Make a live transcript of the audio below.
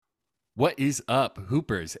What is up,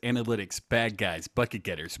 Hoopers, Analytics, Bad Guys, Bucket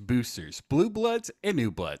Getters, Boosters, Blue Bloods, and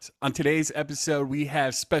New Bloods? On today's episode, we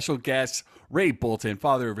have special guests Ray Bolton,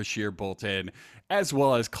 father of Ashir Bolton, as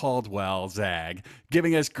well as Caldwell Zag,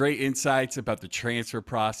 giving us great insights about the transfer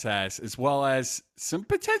process, as well as some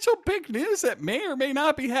potential big news that may or may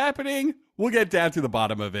not be happening. We'll get down to the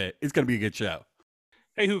bottom of it. It's going to be a good show.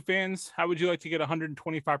 Hey, Hoop fans, how would you like to get a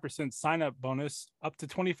 125% sign-up bonus up to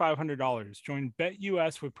 $2,500? Join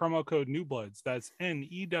BetUS with promo code NEWBLOODS. That's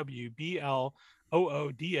NEWBLOODS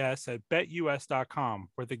at betus.com,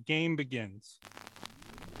 where the game begins.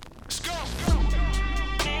 Let's go.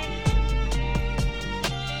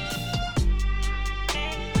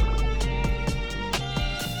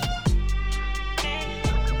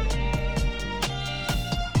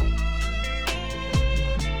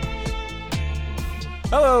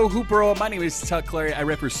 Hello, Hooper. My name is Tuck Larry. I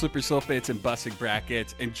rep for Slipper Sulfates and Busting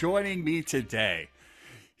Brackets. And joining me today,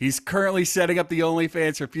 he's currently setting up the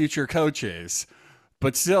OnlyFans for future coaches.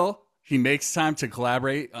 But still, he makes time to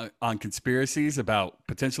collaborate on conspiracies about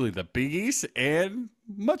potentially the Big East and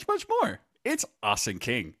much, much more. It's Austin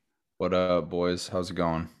King. What up, boys? How's it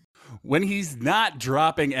going? When he's not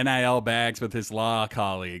dropping NIL bags with his law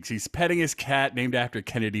colleagues, he's petting his cat named after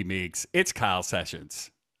Kennedy Meeks. It's Kyle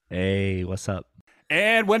Sessions. Hey, what's up?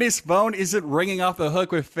 And when his phone isn't ringing off the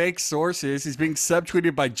hook with fake sources, he's being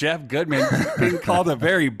subtweeted by Jeff Goodman, being called a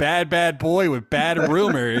very bad boy with bad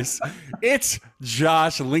rumors. It's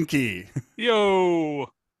Josh Linke. Yo!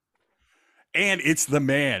 And it's the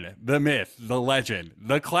man, the myth, the legend,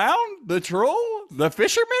 the clown, the troll, the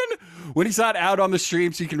fisherman. When he's not out on the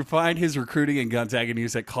streams, you can find his recruiting and Gonzaga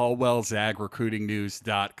news at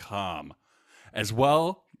CaldwellZagRecruitingNews.com, as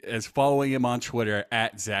well as following him on Twitter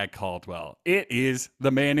at Zag Caldwell. It is the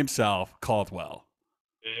man himself, Caldwell.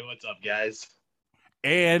 Hey, what's up, guys?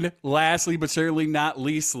 And lastly, but certainly not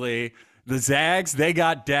leastly, the Zags, they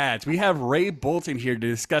got dads. We have Ray Bolton here to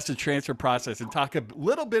discuss the transfer process and talk a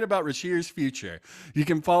little bit about Rashir's future. You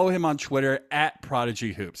can follow him on Twitter at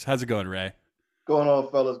Prodigy Hoops. How's it going, Ray? Going on,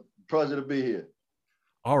 fellas? Pleasure to be here.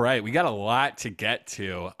 All right, we got a lot to get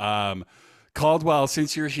to. Caldwell,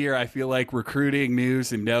 since you're here, I feel like recruiting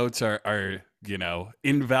news and notes are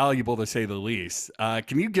invaluable to say the least.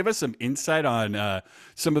 Can you give us some insight on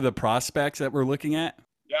some of the prospects that we're looking at?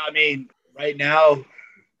 Yeah, I mean, right now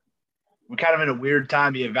we're kind of in a weird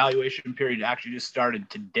time. The evaluation period actually just started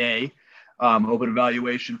today. Open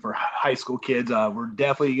evaluation for high school kids. We're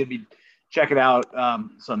definitely going to be checking out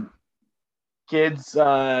some kids.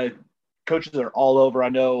 Coaches are all over. I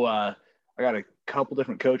know I got a couple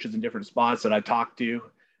different coaches in different spots that I talked to.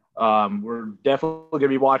 We're definitely going to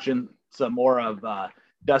be watching some more of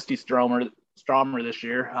Dusty Stromer this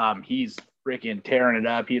year. He's freaking tearing it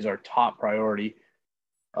up. He's our top priority.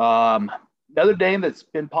 Another name that's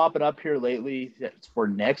been popping up here lately that's for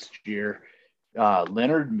next year,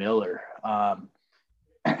 Leonard Miller.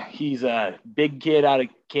 He's a big kid out of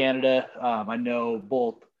Canada. I know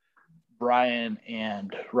both Brian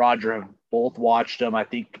and Roger have both watched him. I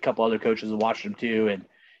think a couple other coaches have watched him too. And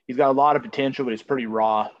he's got a lot of potential, but he's pretty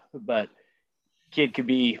raw. But kid could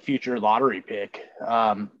be future lottery pick.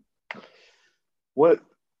 What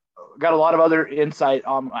got a lot of other insight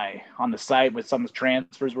on the site with some of the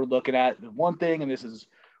transfers we're looking at. The one thing, and this is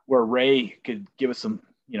where Ray could give us some,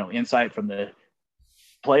 insight from the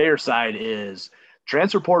player side, is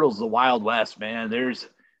transfer portal is the Wild West, man. There's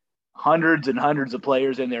hundreds and hundreds of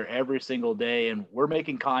players in there every single day, and we're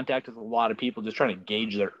making contact with a lot of people just trying to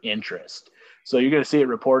gauge their interest. So you're going to see it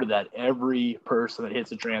reported that every person that hits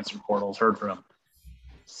the transfer portal has heard from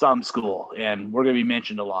some school, and we're going to be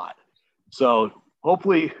mentioned a lot. So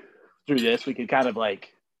hopefully through this we can kind of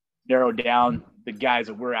narrow down the guys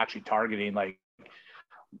that we're actually targeting.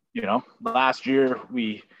 Last year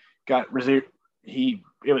we got reserved. It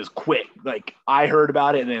was quick. I heard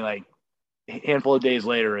about it, and then a handful of days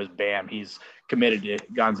later is bam, he's committed to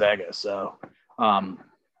Gonzaga. So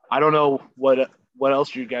I don't know what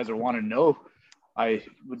else you guys are wanting to know. I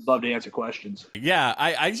would love to answer questions. Yeah,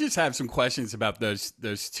 I just have some questions about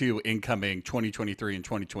those two incoming 2023 and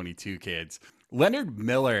 2022 kids. Leonard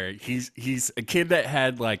Miller, he's a kid that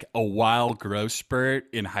had a wild growth spurt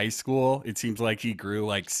in high school. It seems like he grew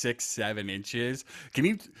 6-7 inches.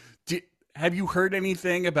 Have you heard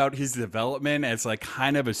anything about his development as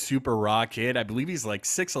kind of a super raw kid? I believe he's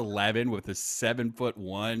 6'11" with a 7'1",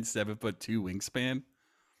 7'2" wingspan.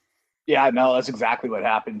 Yeah, no, that's exactly what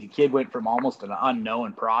happened. The kid went from almost an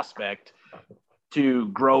unknown prospect to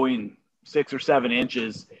growing 6 or 7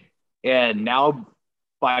 inches, and now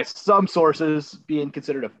by some sources being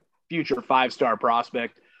considered a future 5-star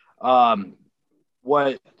prospect.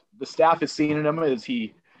 What the staff has seen in him is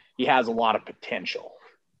he he has a lot of potential.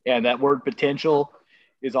 And that word potential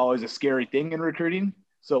is always a scary thing in recruiting.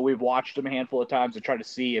 So we've watched him a handful of times to try to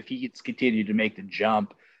see if he gets continued to make the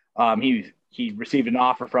jump. He received an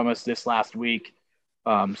offer from us this last week.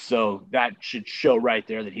 So that should show right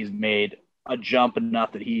there that he's made a jump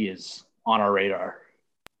enough that he is on our radar.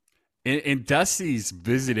 And Dusty's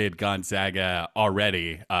visited Gonzaga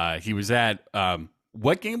already. He was at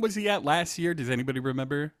what game was he at last year? Does anybody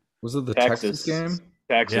remember? Was it the Texas game?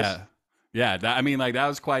 Texas. Yeah. That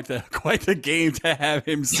was quite the game to have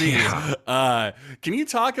him see. Can you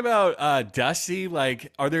talk about Dusty?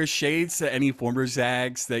 Like, are there shades to any former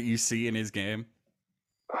Zags that you see in his game?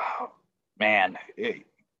 Oh, man,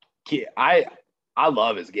 I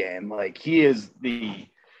love his game. Like, he is the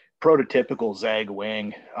prototypical Zag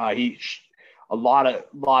wing. A lot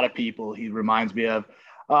of people he reminds me of.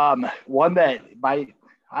 One that I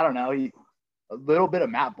don't know, a little bit of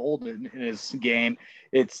Matt Bolton in his game.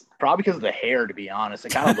 It's probably because of the hair, to be honest.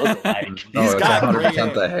 It kind of looks like he's got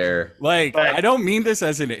 100% the hair. Like, but I don't mean this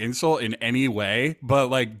as an insult in any way, but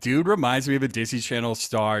like, dude reminds me of a Disney Channel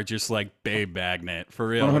star, just like Babe Magnet, for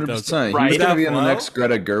real. 100%. He's gonna be in the next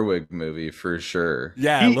Greta Gerwig movie for sure.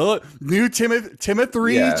 Yeah, new Timothy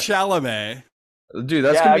Chalamet. Dude,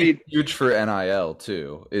 that's gonna be huge for NIL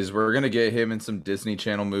too. Is we're gonna get him in some Disney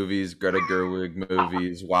Channel movies, Greta Gerwig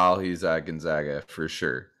movies, while he's at Gonzaga for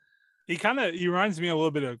sure. He reminds me a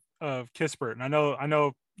little bit of Kispert, and I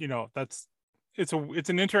know it's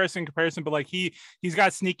an interesting comparison, but like he's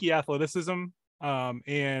got sneaky athleticism.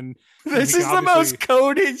 And this is the most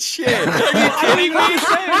coded shit. Are you kidding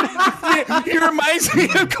me? He reminds me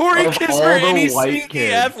of Corey Kispert, and he's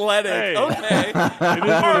sneaky athletic. Hey. Okay, all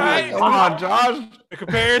right. Come on, Josh. The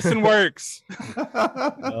comparison works.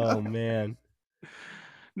 Oh man.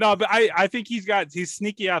 No, but I think he's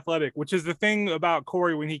sneaky athletic, which is the thing about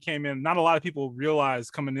Corey when he came in. Not a lot of people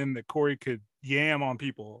realized coming in that Corey could yam on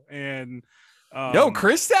people. And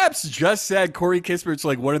Chris Stapps just said Corey Kispert's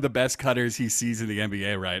like one of the best cutters he sees in the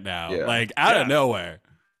NBA right now. Yeah. Like out of nowhere.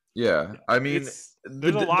 Yeah. I mean,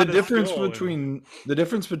 the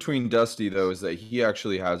difference between Dusty though is that he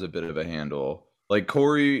actually has a bit of a handle. Like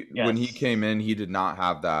Corey, when he came in, he did not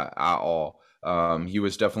have that at all. He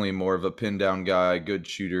was definitely more of a pin down guy, good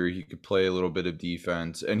shooter. He could play a little bit of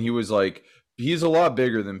defense, and he was like, he's a lot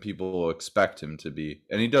bigger than people expect him to be.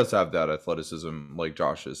 And he does have that athleticism, like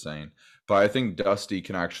Josh is saying. But I think Dusty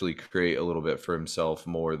can actually create a little bit for himself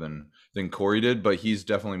more than Corey did, but he's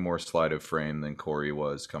definitely more sleight of frame than Corey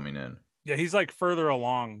was coming in. Yeah, he's like further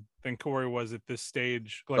along than Corey was at this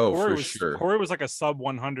stage. Like Corey was like a sub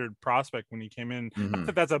 100 prospect when he came in. Mm-hmm. Not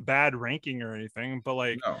that that's a bad ranking or anything, but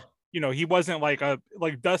like he wasn't like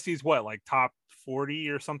Dusty's top 40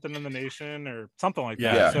 or something in the nation or something like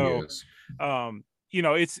that. Yeah, so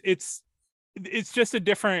it's just a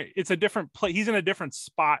different play. He's in a different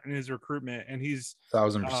spot in his recruitment, and he's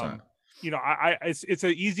 1,000%. It's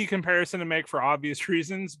an easy comparison to make for obvious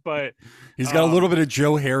reasons, but he's got a little bit of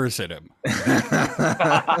Joe Harris in him.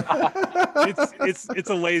 It's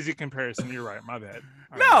a lazy comparison. You're right. My bad.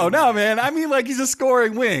 No, man. I mean, like, he's a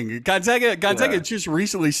scoring wing. Gonzaga just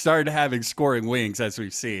recently started having scoring wings, as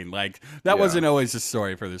we've seen. Like, that wasn't always the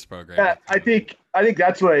story for this program. I think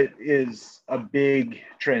that's what is a big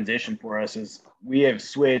transition for us is we have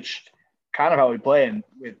switched kind of how we play, and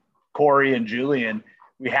with Corey and Julian,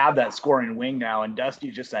 we have that scoring wing now, and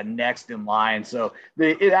Dusty's just that next in line. So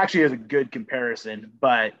it actually is a good comparison,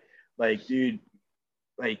 but like, dude,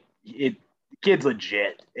 like the kid's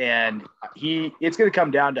legit, and it's going to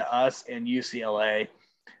come down to us and UCLA.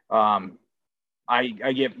 I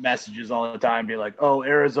get messages all the time, be like, "Oh,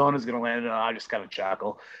 Arizona's going to land," and I just kind of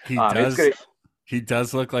chuckle. He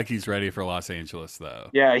does look like he's ready for Los Angeles,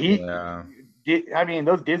 though. Yeah, I mean,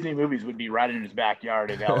 those Disney movies would be right in his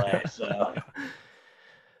backyard in LA. So.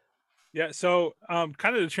 Yeah, so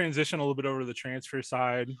kind of to transition a little bit over to the transfer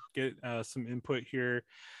side, get some input here.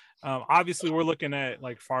 Obviously, we're looking at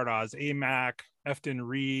like Fardaws, Amac, Efton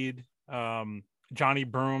Reed, Johnny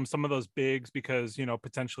Broom, some of those bigs because,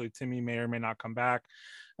 potentially Timmy may or may not come back,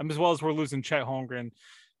 as well as we're losing Chet Holmgren.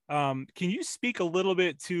 Can you speak a little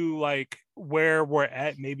bit to like where we're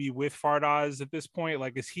at maybe with Fardaws at this point?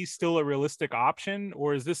 Like, is he still a realistic option,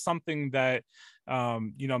 or is this something that,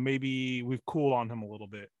 maybe we've cooled on him a little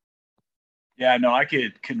bit? Yeah, no, I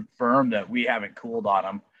could confirm that we haven't cooled on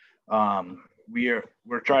him. We're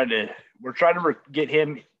trying to get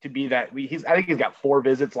him to be that. I think he's got 4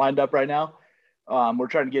 visits lined up right now. We're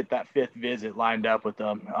trying to get that 5th visit lined up with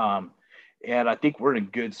them, and I think we're in a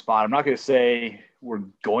good spot. I'm not going to say we're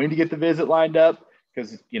going to get the visit lined up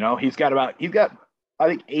because he's got I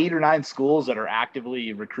think 8 or 9 schools that are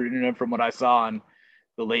actively recruiting him from what I saw on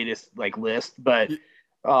the latest like list, but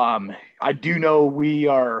I do know we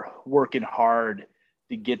are working hard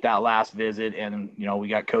to get that last visit, and we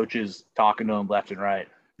got coaches talking to them left and right.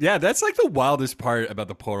 Yeah, that's like the wildest part about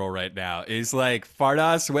the portal right now is like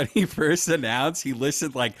Fardas, when he first announced, he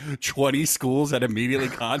listed like 20 schools that immediately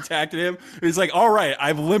contacted him. He's like, all right,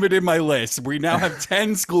 I've limited my list. We now have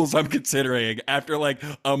 10 schools I'm considering after like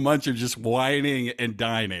a month of just whining and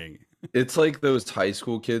dining. It's like those high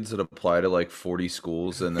school kids that apply to like 40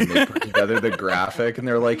 schools and then they put together the graphic and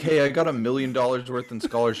they're like, hey, I got $1 million worth in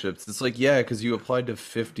scholarships. It's like, yeah, because you applied to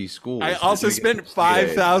 50 schools. I also spent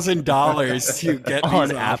 $5,000 to get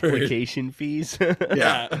on application fees.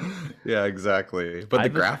 Yeah, exactly. But the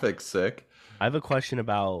graphic's sick. I have a question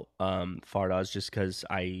about Fardas, just because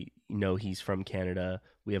I know he's from Canada.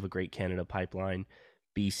 We have a great Canada pipeline.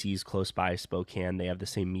 BC's close by Spokane. They have the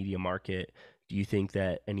same media market. Do you think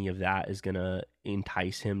that any of that is going to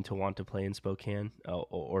entice him to want to play in Spokane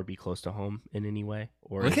or be close to home in any way?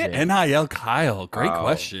 Or look at NIL Kyle. Great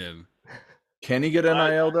question. Can he get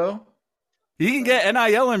NIL though? He can get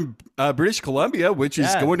NIL in British Columbia, which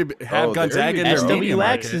is going to have Gonzaga in their media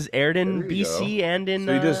market. SWX is aired in BC and in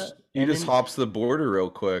he just hops the border real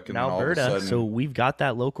quick and Alberta. All of a sudden, so we've got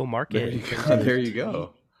that local market. There you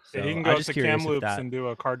go. So he can go to Kamloops and do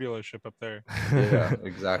a car dealership up there. Yeah,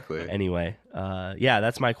 exactly. Anyway,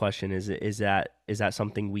 that's my question. Is that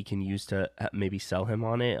something we can use to maybe sell him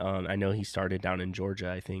on it? I know he started down in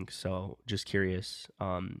Georgia, I think. So just curious.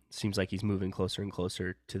 Seems like he's moving closer and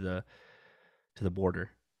closer to the border.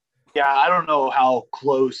 Yeah, I don't know how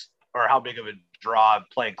close or how big of a draw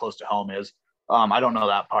playing close to home is. I don't know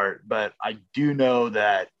that part, but I do know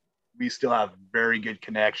that we still have very good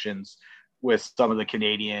connections with some of the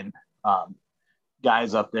Canadian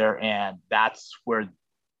guys up there, and that's where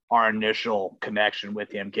our initial connection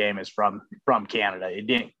with him came, is from Canada. It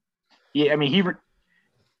didn't.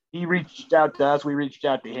 He reached out to us. We reached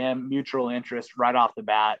out to him. Mutual interest right off the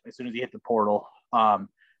bat as soon as he hit the portal.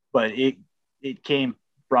 But it came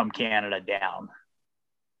from Canada down.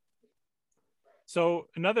 So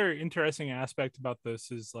another interesting aspect about this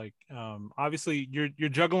is like obviously you're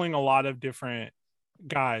juggling a lot of different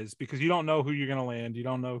guys because you don't know who you're going to land. You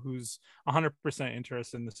don't know who's 100%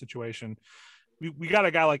 interested in the situation. We got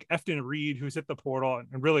a guy like Efton Reed who's hit the portal,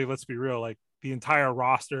 and really, let's be real, like the entire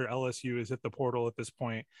roster LSU is at the portal at this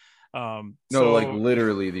point. Like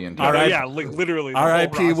literally the entire. Literally.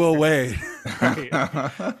 R.I.P. Will Wade. Right.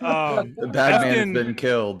 The bad man's been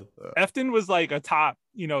killed. Efton was like a top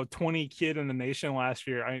 20 kid in the nation last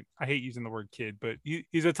year. I hate using the word kid, but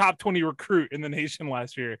he's a top 20 recruit in the nation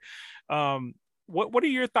last year. What are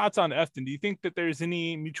your thoughts on Efton? Do you think that there's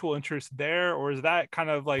any mutual interest there, or is that kind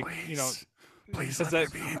of like please let there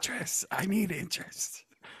be interest? I need interest.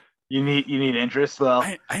 You need interest. Well,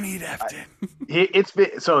 I need Efton.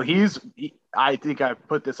 I think I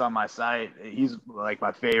put this on my site. He's like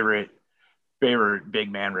my favorite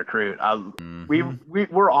big man recruit.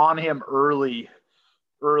 We're on him early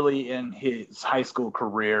in his high school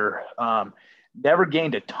career. Never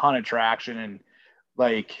gained a ton of traction, and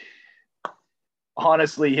like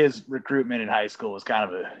honestly, his recruitment in high school was kind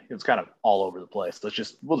of all over the place.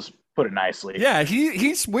 We'll just put it nicely. Yeah,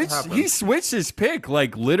 he switched his pick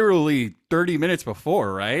like literally 30 minutes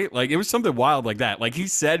before, right? Like it was something wild like that. Like he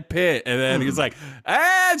said Pitt, and then he's like,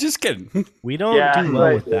 just kidding. We don't do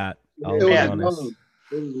well with that. I'll be honest.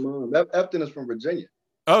 It was mom. Efton is from Virginia.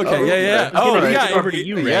 Okay, yeah. Over to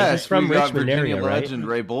you, Ray. Yes, He's from we got Richmond Virginia area, legend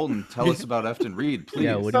right? Ray Bolton. Tell us about Efton Reed, please.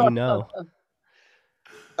 Yeah, what do you know?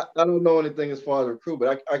 I don't know anything as far as recruit,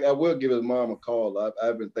 but I will give his mom a call.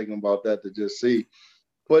 I've been thinking about that to just see.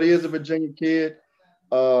 But he is a Virginia kid.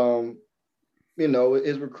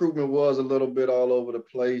 His recruitment was a little bit all over the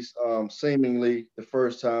place, seemingly the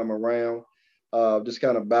first time around, just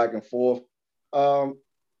kind of back and forth. I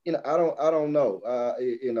don't know.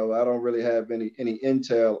 I don't really have any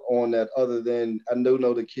intel on that other than I do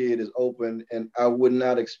know the kid is open, and I would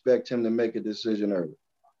not expect him to make a decision early.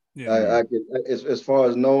 Yeah. As far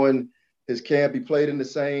as knowing his camp, he played in the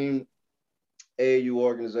same AAU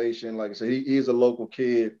organization. Like I said, he's a local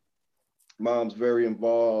kid. Mom's very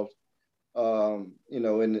involved,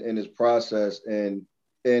 in his process, and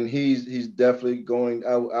he's definitely going.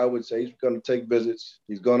 I would say he's going to take visits.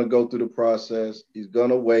 He's going to go through the process. He's going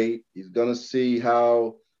to wait. He's going to see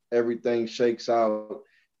how everything shakes out.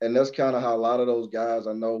 And that's kind of how a lot of those guys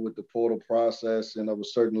I know with the portal process and of a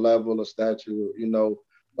certain level of stature,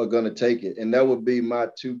 are going to take it. And that would be my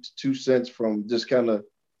two cents from just kind of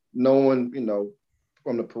knowing,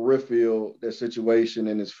 from the peripheral, their situation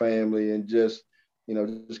and his family, and just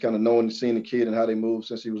kind of knowing, seeing the kid and how they move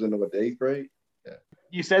since he was in the 8th grade.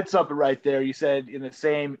 you said something right there. You said in the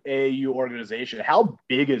same AAU organization. How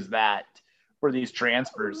big is that for these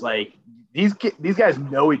transfers? Like these guys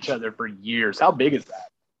know each other for years. How big is that?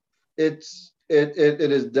 It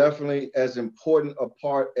is definitely as important a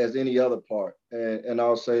part as any other part, and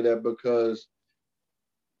I'll say that because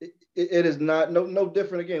it is not no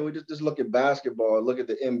different. Again, we just look at basketball, look at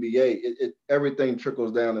the NBA. Everything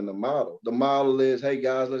trickles down in the model. The model is, hey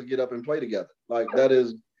guys, let's get up and play together. Like that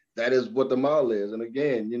is what the model is. And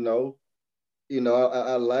again,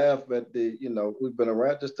 I laugh at we've been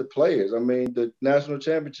around just the players. I mean, the national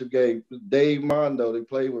championship game, Dave Mondo, they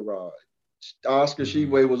played with Rod. Oscar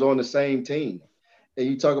Sheway was on the same team. And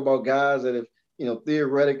you talk about guys that if,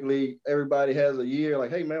 theoretically everybody has a year, like,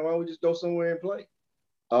 hey man, why don't we just go somewhere and play?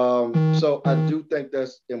 So I do think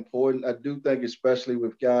that's important. I do think, especially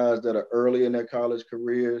with guys that are early in their college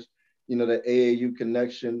careers, the AAU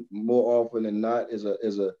connection more often than not is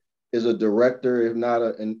a director, if not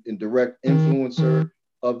a direct influencer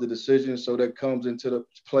of the decision. So that comes into the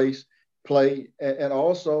play. And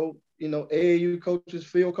also, AAU coaches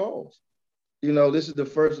field calls. This is the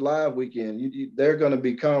first live weekend. There are going to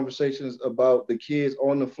be conversations about the kids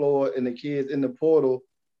on the floor and the kids in the portal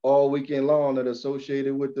all weekend long that are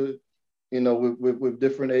associated with the, with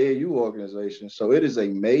different AAU organizations. So it is a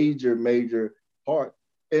major, major part.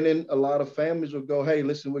 And then a lot of families will go, hey,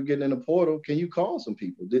 listen, we're getting in the portal. Can you call some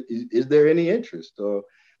people? Is there any interest? So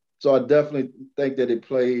I definitely think that it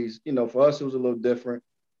plays, for us, it was a little different,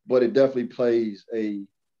 but it definitely plays a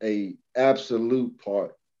absolute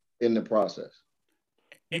part in the process.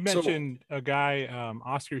 You mentioned a guy,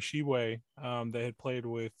 Oscar Sheway, that had played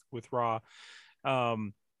with Raw.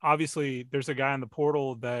 Obviously, there's a guy in the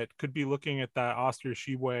portal that could be looking at that Oscar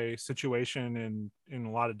Sheway situation in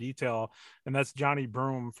a lot of detail, and that's Johnny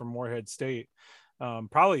Broome from Morehead State.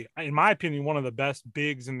 Probably, in my opinion, one of the best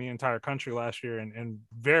bigs in the entire country last year, and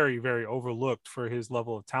very, very overlooked for his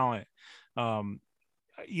level of talent.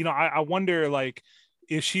 I wonder, like,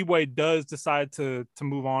 if Sheway does decide to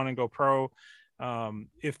move on and go pro,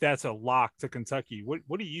 if that's a lock to Kentucky.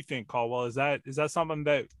 What do you think, Caldwell? Is that something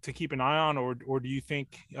that to keep an eye on, or do you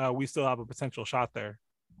think we still have a potential shot there?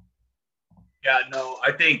 Yeah, no,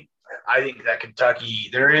 I think that Kentucky,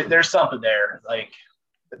 there's something there. Like,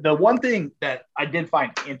 the one thing that I did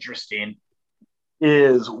find interesting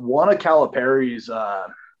is one of Calipari's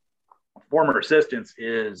former assistants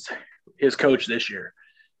is his coach this year.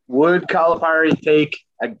 Would Calipari take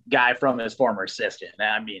a guy from his former assistant?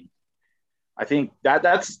 I mean, I think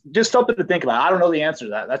that's just something to think about. I don't know the answer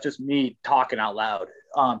to that. That's just me talking out loud.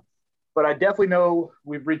 But I definitely know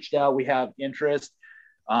we've reached out. We have interest.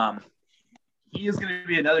 He is going to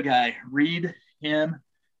be another guy. Reed, him,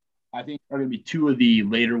 I think are going to be two of the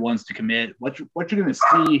later ones to commit. What you're going to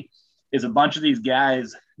see is a bunch of these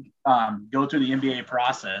guys go through the NBA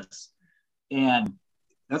process, and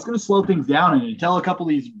that's going to slow things down. And until a couple of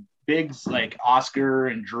these bigs like Oscar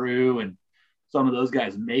and Drew and some of those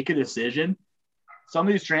guys make a decision, some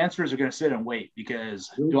of these transfers are going to sit and wait, because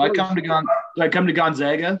do I come to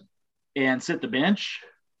Gonzaga and sit the bench,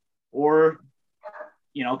 or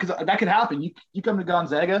because that could happen. You come to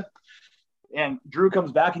Gonzaga and Drew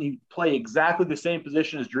comes back and you play exactly the same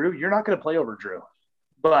position as Drew. You're not going to play over Drew,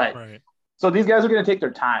 but right. So these guys are going to take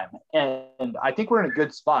their time, and I think we're in a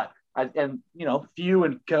good spot. Few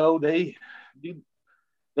and Co, they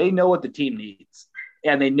know what the team needs,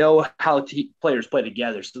 and they know how players play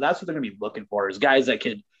together. So that's what they're going to be looking for, is guys that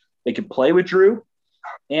can play with Drew,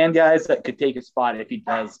 and guys that could take a spot if he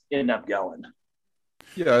does end up going.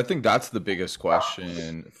 Yeah, I think that's the biggest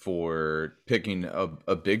question for picking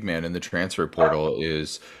a big man in the transfer portal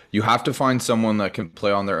is you have to find someone that can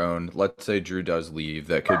play on their own. Let's say Drew does leave,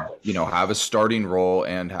 that could, have a starting role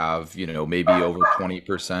and have, maybe over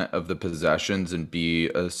 20% of the possessions and be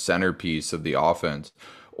a centerpiece of the offense.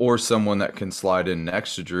 Or someone that can slide in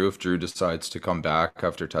next to Drew if Drew decides to come back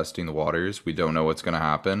after testing the waters. We don't know what's going to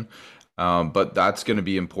happen. But that's going to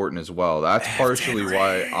be important as well. That's partially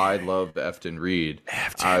why I love Efton Reed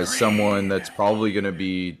as someone that's probably going to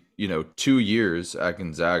be, 2 years at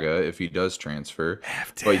Gonzaga if he does transfer.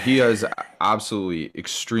 But he has absolutely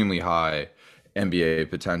extremely high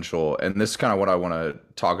NBA potential. And this is kind of what I want to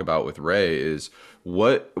talk about with Ray is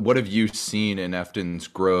what have you seen in Efton's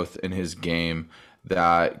growth in his game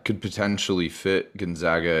that could potentially fit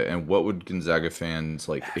Gonzaga, and what would Gonzaga fans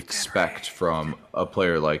expect from a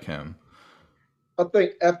player like him? I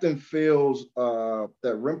think Efton fills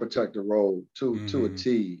that rim protector role to a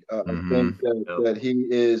T. I think that he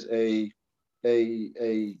is a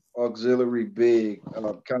auxiliary big,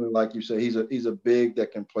 kind of like you say. He's a big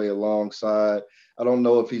that can play alongside. I don't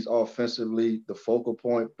know if he's offensively the focal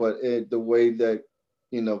point, but the way that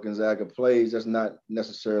Gonzaga plays, that's not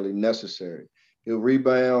necessarily necessary. He'll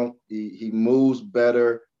rebound. He moves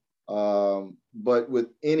better. But with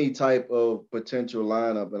any type of potential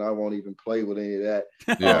lineup, and I won't even play with any of that.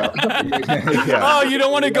 Yeah. Oh, you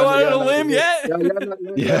don't want to go out on a limb yet?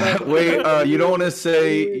 Wait, you don't want to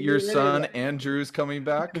say your son Andrew's coming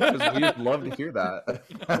back? Because we'd love to hear that.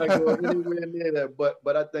 I'm not going anywhere near that.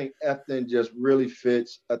 But I think Efton just really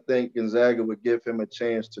fits. I think Gonzaga would give him a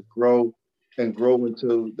chance to grow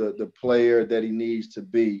into the player that he needs to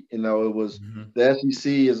be. It was the SEC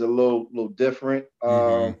is a little different.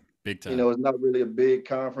 Big time. It's not really a big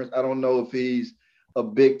conference. I don't know if he's a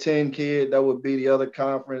Big Ten kid. That would be the other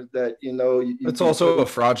conference that it's also a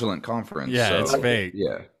fraudulent conference. Yeah, so. It's fake.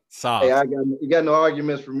 Yeah. Soft. Hey, you got no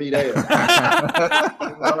arguments for me there.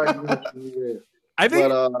 I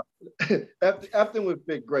think Efton would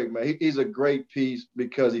fit great, man. He's a great piece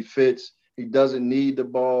because he fits. He doesn't need the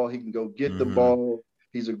ball. He can go get the ball.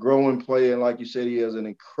 He's a growing player, and like you said, he has an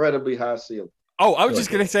incredibly high ceiling. Oh, I was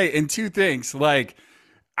just gonna say, in two things, like,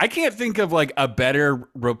 I can't think of like a better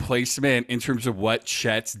replacement in terms of what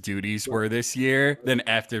Chet's duties were this year than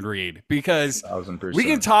Efton Reed, because 1,000%. we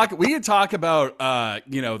can talk about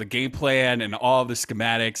the game plan and all the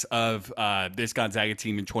schematics of this Gonzaga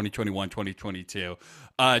team in 2021, 2022.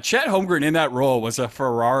 Chet Holmgren in that role was a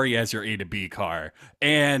Ferrari as your A to B car,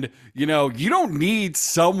 and you don't need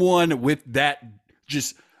someone with that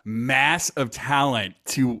just mass of talent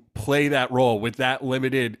to play that role with that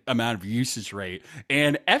limited amount of usage rate.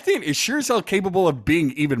 And Efton is sure as hell capable of being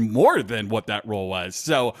even more than what that role was.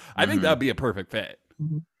 So I think that'd be a perfect fit.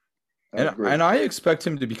 And I expect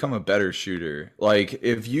him to become a better shooter. Like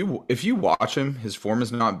if you watch him, his form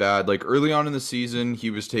is not bad. Like early on in the season, he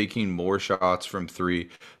was taking more shots from three.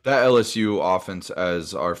 That LSU offense,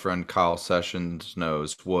 as our friend Kyle Sessions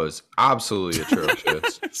knows, was absolutely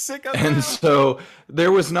atrocious. And so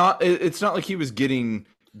there was not. It's not like he was getting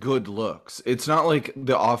good looks. It's not like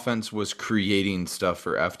the offense was creating stuff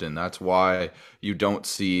for Efton. That's why you don't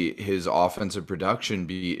see his offensive production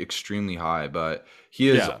be extremely high. But he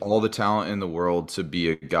has all the talent in the world to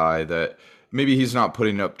be a guy that maybe he's not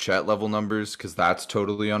putting up Chet level numbers because that's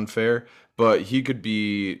totally unfair. But he could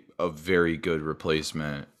be a very good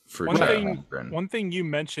replacement for Chet Holmgren. One thing you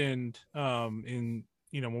mentioned when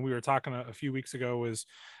we were talking a few weeks ago was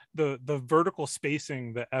the vertical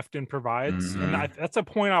spacing that Efton provides. And that's a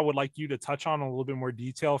point I would like you to touch on a little bit more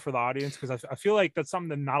detail for the audience, because I feel like that's something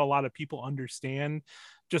that not a lot of people understand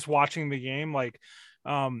just watching the game. Like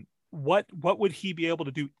what would he be able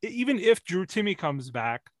to do, even if Drew Timme comes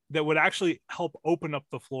back, that would actually help open up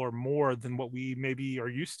the floor more than what we maybe are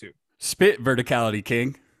used to? Spit verticality,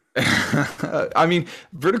 King. I mean,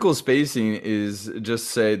 vertical spacing is just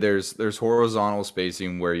say there's horizontal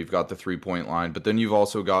spacing where you've got the 3-point line, but then you've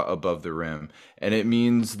also got above the rim. And it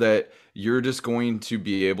means that you're just going to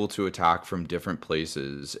be able to attack from different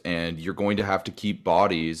places, and you're going to have to keep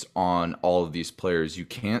bodies on all of these players. You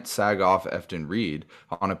can't sag off Efton Reed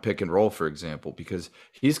on a pick and roll, for example, because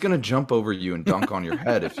he's going to jump over you and dunk on your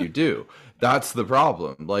head if you do. That's the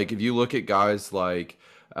problem. Like if you look at guys like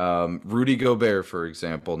Rudy Gobert, for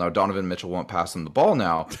example. Now Donovan Mitchell won't pass him the ball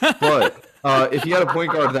now, but if he had a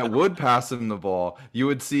point guard that would pass him the ball, you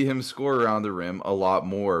would see him score around the rim a lot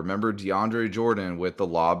more. Remember DeAndre Jordan with the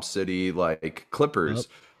Lob City Clippers? Yep.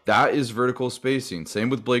 That is vertical spacing. Same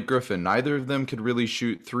with Blake Griffin. Neither of them could really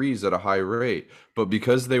shoot threes at a high rate, but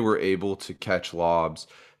because they were able to catch lobs,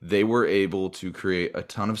 they were able to create a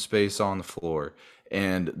ton of space on the floor.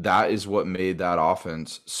 And that is what made that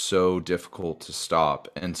offense so difficult to stop.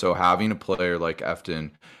 And so having a player like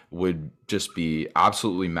Efton would just be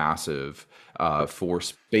absolutely massive for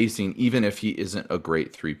spacing, even if he isn't a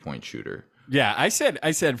great 3-point shooter. Yeah, I said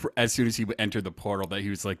as soon as he entered the portal that he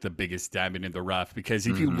was like the biggest diamond in the rough, because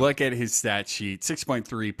if you look at his stat sheet,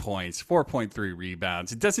 6.3 points, 4.3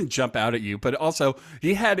 rebounds, it doesn't jump out at you, but also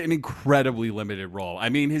he had an incredibly limited role. I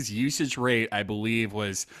mean, his usage rate, I believe,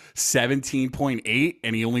 was 17.8,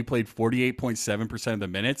 and he only played 48.7% of the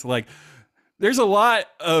minutes. Like, there's a lot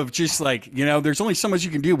of just there's only so much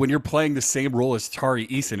you can do when you're playing the same role as Tari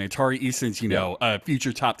Eason, and Tari Eason's, a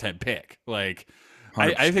future top 10 pick. Like,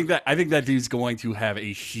 I think that dude's going to have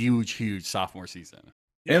a huge sophomore season.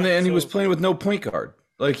 Yeah, and he was playing with no point guard.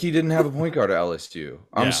 Like, he didn't have a point guard at LSU.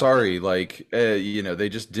 I'm sorry. Like, they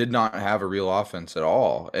just did not have a real offense at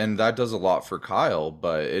all. And that does a lot for Kyle,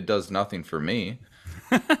 but it does nothing for me.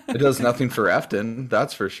 It does nothing for Efton,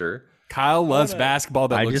 that's for sure. Kyle loves basketball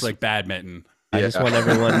that looks like badminton. I just want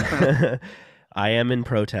everyone I am in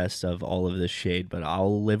protest of all of this shade, but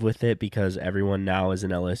I'll live with it because everyone now is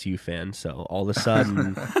an LSU fan. So all of a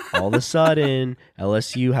sudden,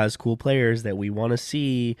 LSU has cool players that we want to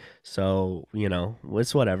see. So,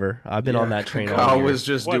 it's whatever. I've been on that train all Kyle year. was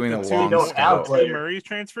just doing a don't long have scout. Two Murray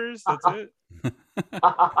transfers. That's it.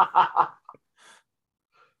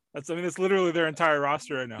 That's literally their entire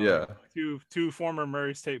roster right now. Yeah. Two former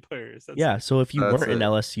Murray State players. So if you weren't an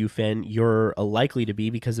LSU fan, you're likely to be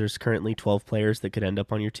because there's currently 12 players that could end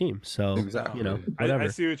up on your team. So, exactly. I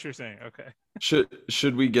see what you're saying. Okay.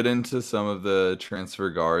 Should we get into some of the transfer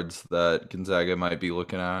guards that Gonzaga might be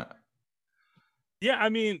looking at? Yeah, I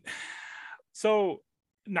mean, so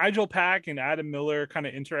Nigel Pack and Adam Miller, kind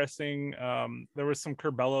of interesting. There was some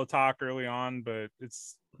Curbelo talk early on, but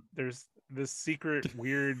there's this secret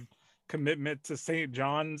weird commitment to St.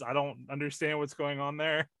 John's. I don't understand what's going on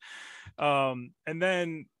there. And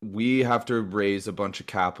then we have to raise a bunch of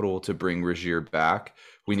capital to bring Regier back.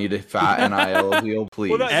 We need a fat NIL deal,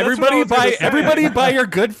 please. Well, everybody buy your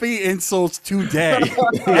Good Feet insoles today.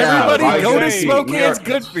 Everybody go to Smokehands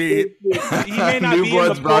Good Feet. He may not New be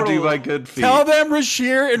Bloods in the brought to you portal. by Good Feet. Tell them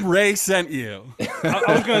Regier and Ray sent you. I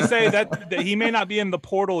was going to say that he may not be in the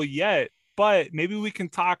portal yet, but maybe we can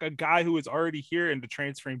talk a guy who is already here into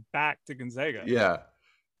transferring back to Gonzaga. Yeah.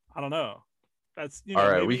 I don't know. That's all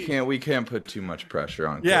right. Maybe... We can't put too much pressure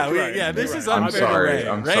on. This is unfair.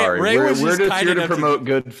 I'm sorry. We're just here to promote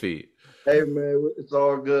Good Feet. Hey man, it's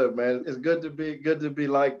all good, man. It's good to be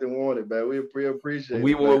liked and wanted, man. We appreciate it.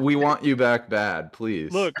 We want you back bad,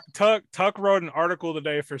 please. Look, Tuck wrote an article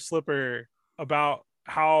today for Slipper about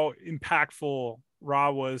how impactful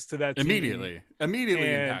Ra was to that team. Immediately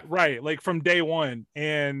impactful. Right, like from day one.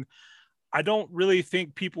 And I don't really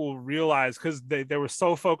think people realize, because they were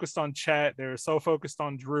so focused on Chet, they were so focused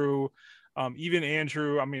on Drew, even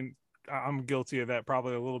Andrew. I mean, I'm guilty of that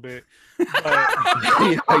probably a little bit. But,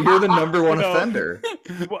 you're the number one offender.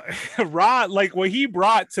 Rod, like what he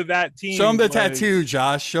brought to that team. Show him the tattoo,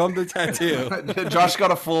 Josh. Show him the tattoo. Josh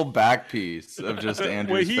got a full back piece of just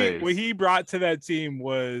Andrew's face. What he brought to that team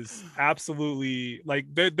was absolutely like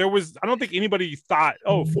there was. I don't think anybody thought,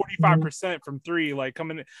 45% from three, like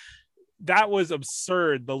coming. That was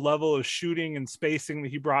absurd. The level of shooting and spacing that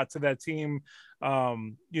he brought to that team.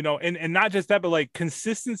 And not just that, but like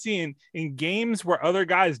consistency in games where other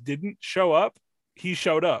guys didn't show up, he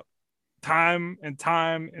showed up time and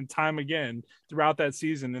time and time again throughout that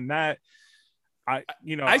season. And that, I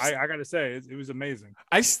gotta say, it was amazing.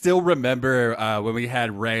 I still remember when we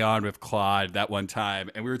had Ray on with Claude that one time,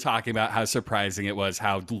 and we were talking about how surprising it was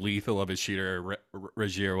how lethal of a shooter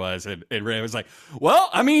Regier was, and Ray was like, "Well,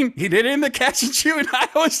 I mean, he did it in the catch and shoot in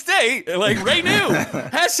Iowa State. Like Ray knew.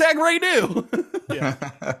 Hashtag Ray knew." Yeah,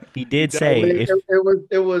 he did say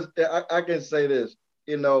it was. I can say this.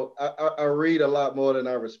 I read a lot more than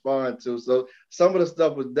I respond to, so some of the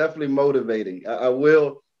stuff was definitely motivating. I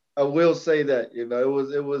will say that,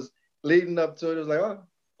 it was leading up to it. It was like, oh,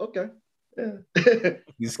 okay. Yeah.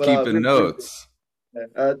 He's keeping notes.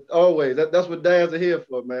 Always. That's what dads are here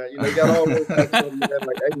for, man. You got all those things for me, man.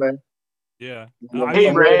 Like, hey, man. Yeah.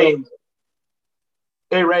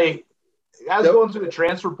 Hey, Ray. As going through the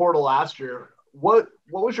transfer portal last year, what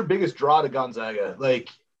was your biggest draw to Gonzaga? Like,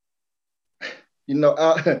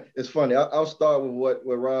 it's funny. I'll start with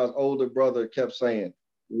what Rod's older brother kept saying.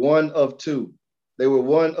 One of two. They were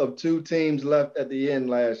one of two teams left at the end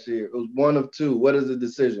last year. It was one of two. What is the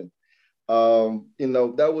decision?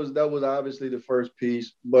 That was obviously the first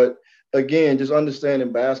piece. But again, just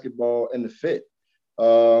understanding basketball and the fit.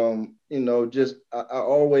 I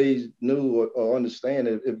always knew or understand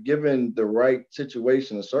if given the right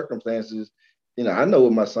situation and circumstances, I know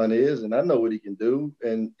what my son is and I know what he can do.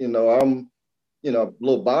 And, I'm a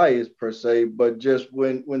little biased per se, but just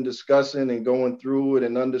when discussing and going through it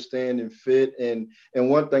and understanding fit. And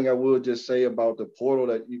one thing I will just say about the portal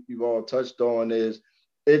that you've all touched on is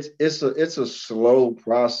it's a slow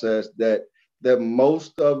process that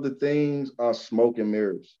most of the things are smoke and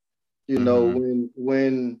mirrors.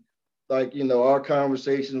 When our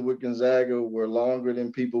conversations with Gonzaga were longer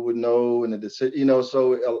than people would know, and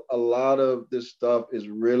so a lot of this stuff is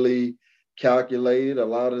really calculated. A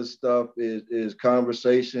lot of the stuff is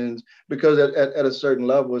conversations, because at a certain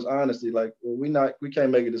level it's honestly like, well, we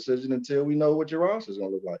can't make a decision until we know what your roster is going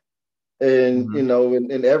to look like. And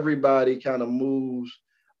and everybody kind of moves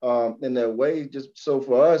in that way. Just so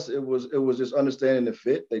for us, it was just understanding the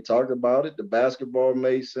fit. They talked about it. The basketball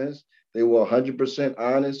made sense. They were 100%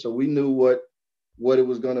 honest, so we knew what it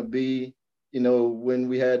was going to be, when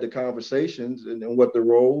we had the conversations and what the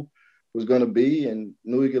role was going to be, and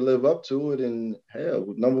knew he could live up to it. And hell,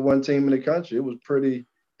 with number one team in the country, it was pretty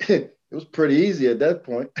it was pretty easy at that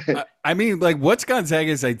point. I mean, like, what's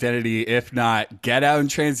Gonzaga's identity if not get out in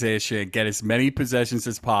transition, get as many possessions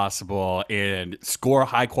as possible, and score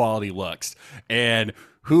high quality looks? And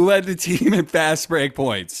who led the team in fast break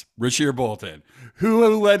points? Rasheer Bolton.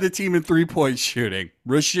 Who led the team in 3-point shooting?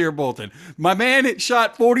 Rasheer Bolton. My man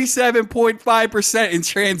shot 47.5% in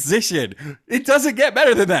transition. It doesn't get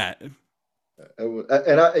better than that.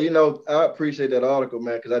 And I appreciate that article,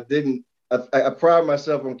 man, because I pride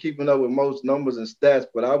myself on keeping up with most numbers and stats,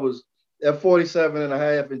 but I was at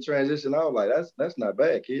 47.5 in transition. I was like, that's not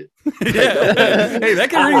bad, kid. Yeah. Hey,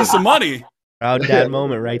 that can earn you some money. Proud dad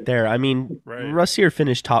moment right there. I mean, Rasheer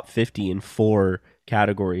finished top 50 in 4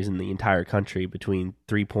 categories in the entire country between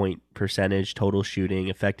 3-point percentage, total shooting,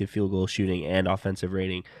 effective field goal shooting, and offensive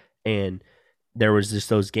rating. And there was just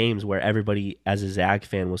those games where everybody as a Zag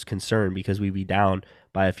fan was concerned because we'd be down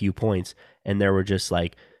by a few points, and there were just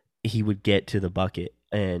like, he would get to the bucket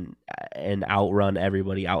and outrun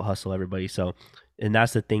everybody, out hustle everybody. So, and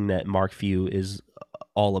that's the thing that Mark Few is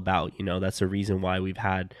all about. You know, that's the reason why we've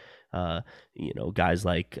had guys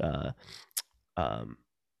like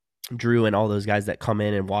Drew and all those guys that come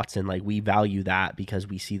in, and Watson. Like, we value that because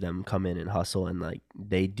we see them come in and hustle, and like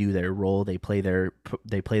they do their role, they play their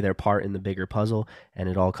part in the bigger puzzle, and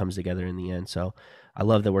it all comes together in the end. So I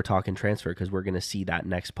love that we're talking transfer, because we're going to see that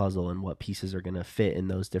next puzzle and what pieces are going to fit in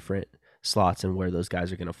those different slots and where those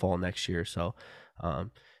guys are going to fall next year. So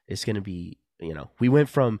it's going to be, we went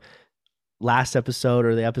from last episode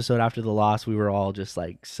or the episode after the loss, we were all just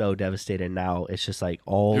like so devastated. Now it's just like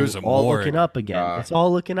all looking up again. It's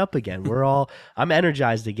all looking up again. I'm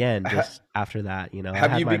energized again just after that.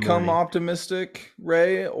 Have you become optimistic,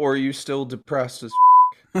 Ray, or are you still depressed as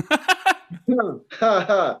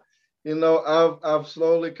I've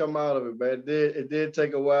slowly come out of it, man. It did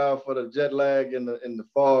take a while for the jet lag and the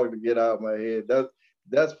fog to get out of my head.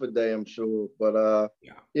 That's for damn sure. But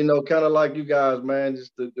kind of like you guys, man,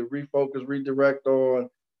 just to refocus, redirect on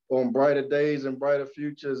brighter days and brighter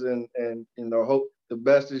futures, and hope the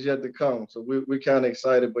best is yet to come. So we're kind of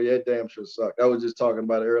excited, but yeah, it damn sure sucked. I was just talking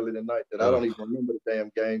about it early tonight that I don't even remember the damn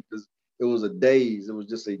game because it was a daze. It was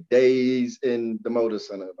just a daze in the Motor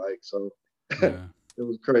Center, it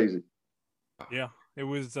was crazy. Yeah, it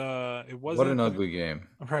was. It wasn't. What an ugly game.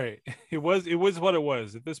 Right. It was what it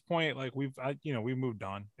was. At this point, like we moved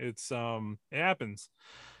on. It's it happens,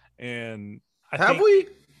 and we?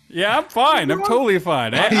 Yeah, I'm fine. I'm totally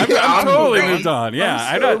fine. I'm totally moved on.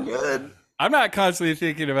 Yeah, I'm not constantly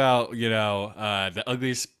thinking about the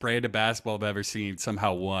ugliest brand of basketball I've ever seen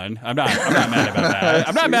somehow won. I'm not mad about that.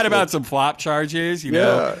 I'm not mad about some flop charges.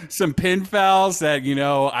 Some pin fouls that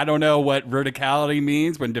I don't know what verticality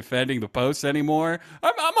means when defending the post anymore.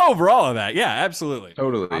 I'm over all of that. Yeah, absolutely.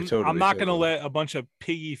 Totally. I'm not gonna let a bunch of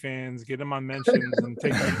piggy fans get in my mentions and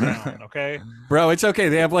take me down. Okay, bro, it's okay.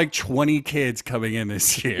 They have like 20 kids coming in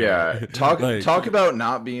this year. Yeah, talk about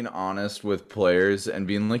not being honest with players and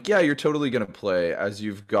being like, yeah, you're totally gonna play, as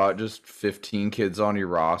you've got just 15 kids on your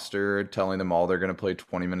roster telling them all they're gonna play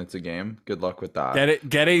 20 minutes a game. Good luck with that.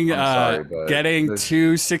 Getting 2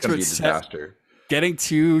 6'7" getting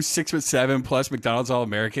 2 6'7" plus McDonald's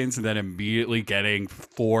All-Americans, and then immediately getting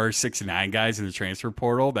 4 6'9" guys in the transfer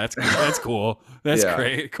portal. That's cool. That's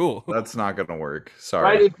great. Cool. That's not gonna work. Sorry.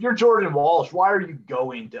 Right? If you're Jordan Walsh, why are you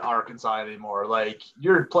going to Arkansas anymore? Like,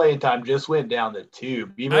 your playing time just went down the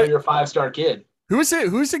tube, even though you're a 5-star kid. Who's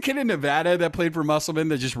the kid in Nevada that played for Musselman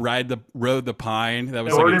that just rode the pine? That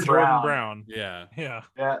was Jordan Brown. Yeah.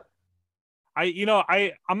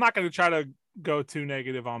 I'm not going to try to go too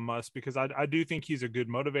negative on Muss, because I do think he's a good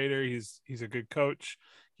motivator. He's a good coach.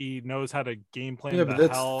 He knows how to game plan. Yeah, but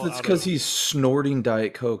that's because he's snorting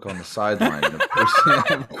Diet Coke on the sideline.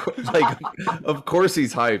 Of course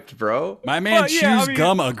he's hyped, bro. My man chews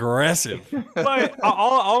gum aggressive. But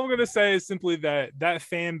all I'm going to say is simply that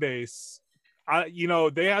fan base,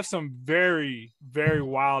 they have some very, very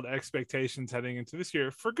wild expectations heading into this year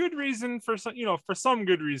for good reason, for some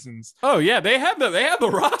good reasons. Oh yeah, they have the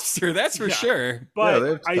roster, that's for sure.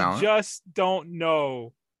 But I just don't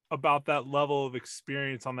know about that level of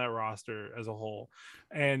experience on that roster as a whole.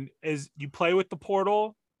 And as you play with the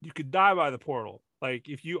portal, you could die by the portal. Like,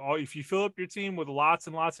 if you fill up your team with lots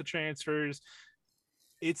and lots of transfers,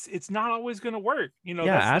 it's not always going to work.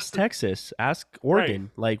 Ask Texas, ask Oregon.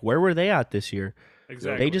 Right. Like, where were they at this year?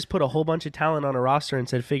 Exactly. They just put a whole bunch of talent on a roster and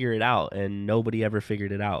said, figure it out. And nobody ever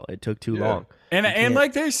figured it out. It took too long. And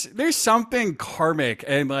like, there's something karmic,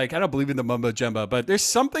 and like, I don't believe in the mumbo jumbo, but there's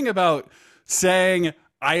something about saying,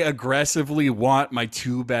 I aggressively want my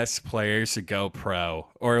 2 best players to go pro,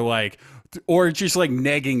 or like or just like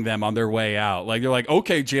negging them on their way out. Like they're like,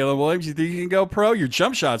 okay, Jalen Williams, you think you can go pro? Your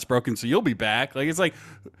jump shot's broken, so you'll be back. Like it's like,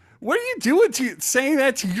 what are you doing to saying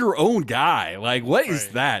that to your own guy? Like, what is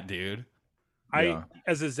that, dude?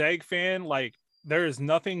 As a Zag fan, like there is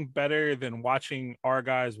nothing better than watching our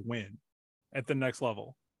guys win at the next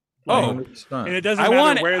level. Like, and it doesn't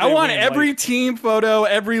matter where they I want win, every team photo,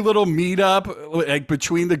 every little meetup, like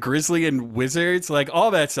between the Grizzly and Wizards, like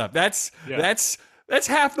all that stuff. That's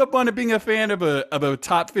half the fun of being a fan of a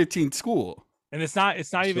top 15 school. And it's not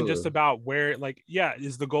even just about where, like,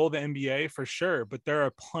 is the goal of the NBA for sure, but there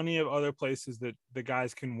are plenty of other places that the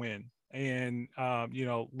guys can win. And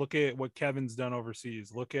look at what Kevin's done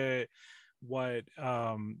overseas. Look at what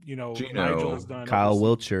Nigel's done. Kyle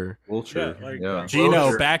Wilcher.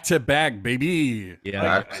 Gino back to back, baby. Yeah,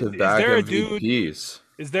 back to back MVPs.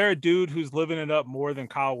 Is there a dude who's living it up more than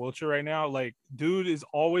Kyle Wilcher right now? Like, dude is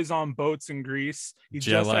always on boats in Greece. He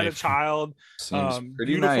just had a child.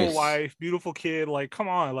 Beautiful wife, beautiful kid. Like, come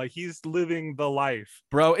on. Like, he's living the life.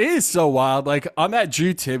 Bro, it is so wild. Like, on that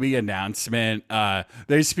Drew Timme announcement,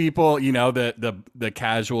 there's people, the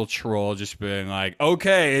casual troll just being like,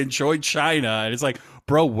 okay, enjoy China. And it's like,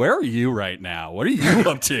 bro, where are you right now? What are you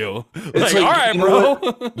up to? Like, all right, bro.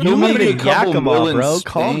 You need a Yakima, bro.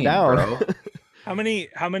 Calm down. Bro. How many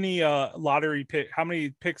lottery pick? How many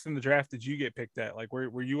picks in the draft did you get picked at? Like,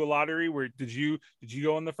 were you a lottery? Did you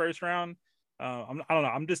go in the first round? I don't know.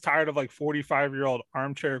 I'm just tired of like 45-year-old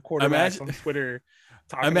armchair quarterbacks on Twitter.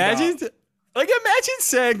 Imagine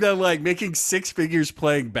saying that like making 6 figures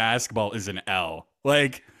playing basketball is an L.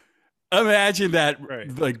 Like, imagine that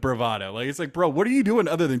like bravado. Like, it's like, bro, what are you doing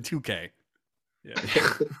other than 2K?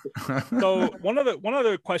 Yeah. So one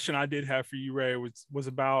other question I did have for you, Ray, was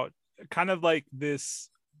about kind of like this,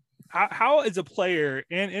 how as a player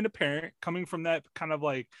and a parent coming from that kind of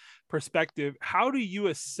like perspective, how do you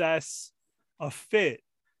assess a fit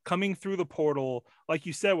coming through the portal, like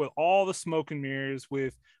you said, with all the smoke and mirrors,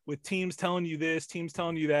 with teams telling you this, teams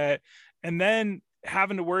telling you that, and then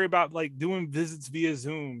having to worry about like doing visits via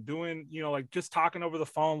Zoom, doing, like just talking over the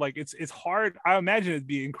phone. Like it's hard. I imagine it'd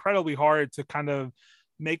be incredibly hard to kind of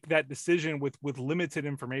make that decision with limited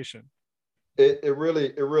information. It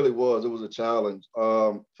really was. It was a challenge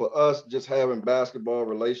for us, just having basketball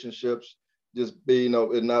relationships, just being,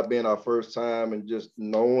 it not being our first time and just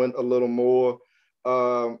knowing a little more.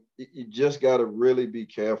 You just got to really be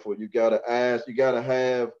careful. You got to ask, you got to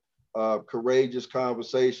have courageous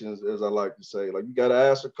conversations, as I like to say. Like, you got to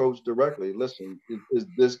ask the coach directly, listen, is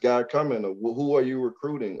this guy coming? Or who are you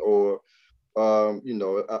recruiting? Or,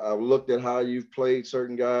 I looked at how you've played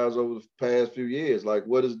certain guys over the past few years. Like,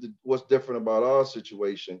 what's different about our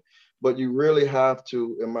situation? But you really have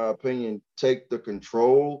to, in my opinion, take the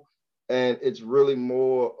control. And it's really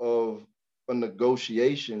more of a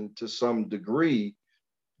negotiation to some degree,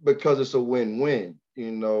 because it's a win-win,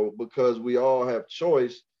 because we all have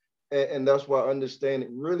choice. And that's why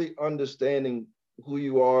really understanding who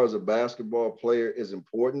you are as a basketball player is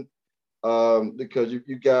important. Because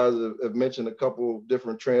you guys have mentioned a couple of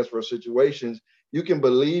different transfer situations. You can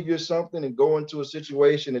believe you're something and go into a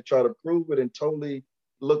situation and try to prove it and totally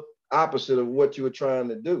look opposite of what you were trying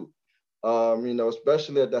to do.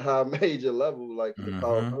 Especially at the high major level, like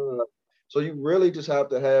so you really just have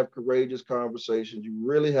to have courageous conversations. You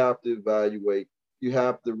really have to evaluate. You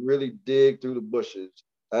have to really dig through the bushes,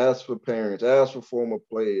 ask for parents, ask for former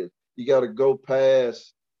players. You got to go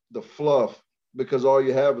past the fluff, because all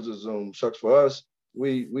you have is a Zoom. Shucks, for us,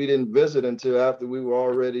 we didn't visit until after we were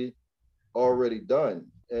already done.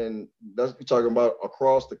 And that's, you're talking about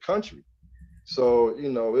across the country. So,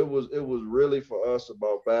 it was really for us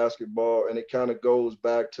about basketball. And it kind of goes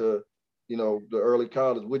back to, the early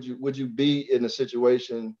college. Would you be in a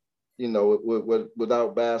situation,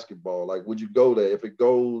 without basketball? Like, would you go there? If it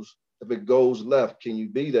goes left, can you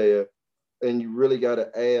be there? And you really got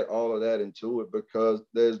to add all of that into it, because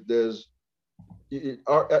there's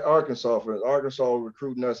at Arkansas, for instance, Arkansas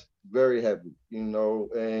recruiting us very heavy,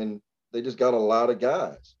 and they just got a lot of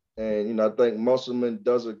guys. And, I think Musselman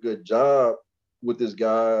does a good job with his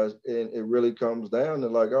guys, and it really comes down to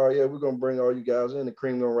like, oh yeah, we're going to bring all you guys in, the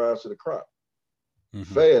cream going to rise to the crop.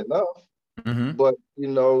 Mm-hmm. Fair enough. Mm-hmm. But,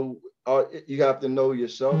 you have to know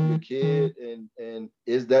yourself, your kid, and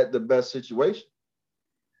is that the best situation?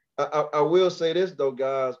 I will say this though,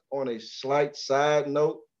 guys, on a slight side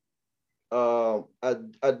note, I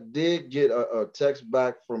did get a text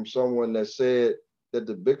back from someone that said that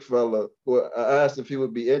the big fella, well, I asked if he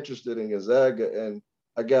would be interested in Gonzaga, and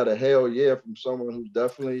I got a hell yeah from someone who's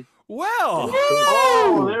definitely. Well,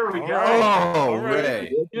 oh, there we go. Oh,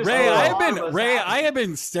 Ray. I have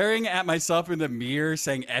been staring at myself in the mirror,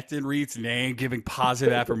 saying Efton Reed's name, giving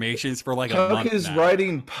positive affirmations for like a month. Chuck is now.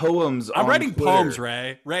 writing poems. I'm writing Twitter. poems,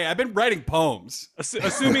 Ray. I've been writing poems.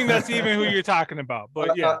 Assuming that's even who you're talking about,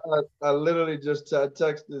 but yeah. I literally just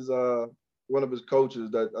texted one of his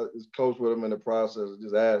coaches that is close with him in the process,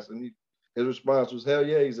 just asked, and his response was, "Hell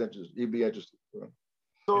yeah, he's interested. He'd be interested."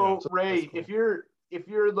 So Ray, cool. if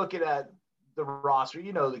you're looking at the roster,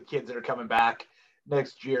 you know the kids that are coming back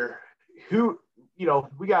next year. Who, you know,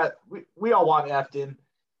 we all want Efton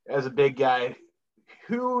as a big guy.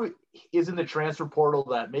 Who is in the transfer portal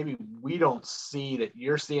that maybe we don't see that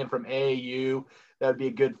you're seeing from AAU that would be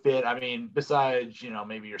a good fit? I mean, besides, you know,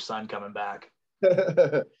 maybe your son coming back.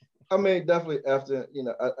 I mean, definitely Efton. You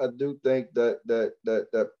know, I do think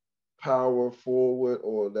that power forward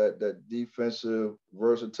or that defensive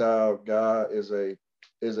versatile guy is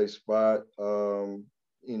a spot.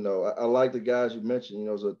 You know, I like the guys you mentioned. You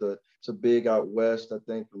know, it's a big out west. I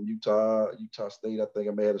think from Utah State. I think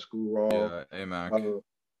I may have the school wrong. Yeah, AMAC.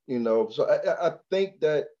 You know, so I think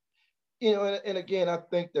that, you know, and again, I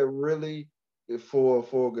think that really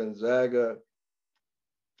for Gonzaga,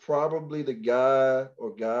 probably the guy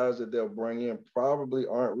or guys that they'll bring in probably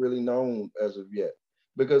aren't really known as of yet.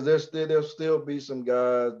 Because there'll still be some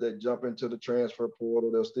guys that jump into the transfer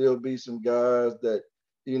portal. There'll still be some guys that,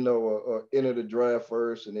 you know, enter the draft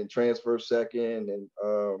first and then transfer second. And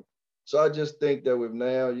so I just think that with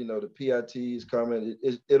now, you know, the PITs coming,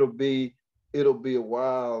 it'll be a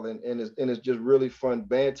while, and it's just really fun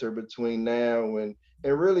banter between now and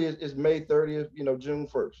really it's May 30th, you know, June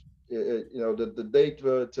 1st. You know, the date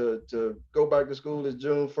to go back to school is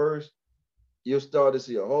June 1st. You'll start to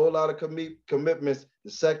see a whole lot of commitments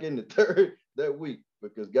the second, the third that week,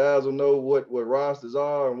 because guys will know what rosters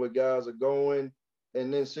are and what guys are going,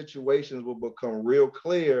 and then situations will become real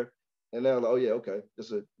clear, and they're like, oh yeah, okay,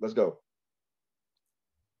 let's go.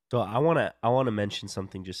 So I want to mention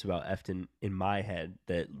something just about Efton in my head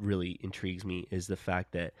that really intrigues me is the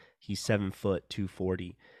fact that he's 7 foot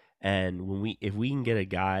 240, and if we can get a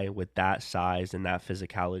guy with that size and that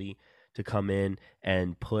physicality to come in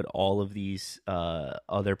and put all of these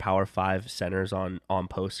other Power 5 centers on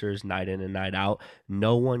posters night in and night out,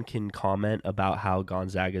 no one can comment about how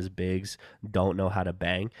Gonzaga's bigs don't know how to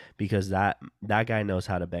bang, because that guy knows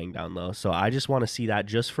how to bang down low. So I just want to see that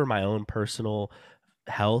just for my own personal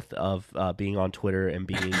health of being on Twitter and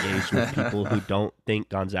being engaged with people who don't think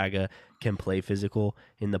Gonzaga can play physical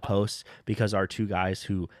in the post, because our two guys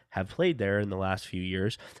who have played there in the last few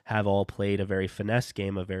years have all played a very finesse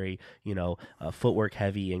game, a very, you know, footwork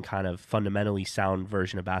heavy and kind of fundamentally sound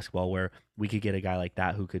version of basketball, where we could get a guy like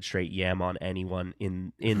that who could straight yam on anyone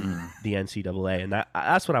in the NCAA, and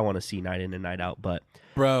that's what I want to see night in and night out. But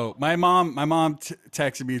bro, my mom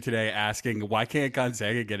texted me today asking why can't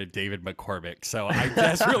Gonzaga get a David McCormick? So I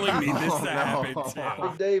desperately need this to happen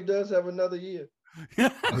too. Dave does have another year. Hey,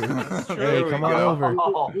 come on over.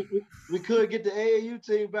 We could get the AAU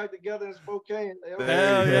team back together in Spokane.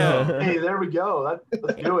 Hell yeah! Hey, there we go.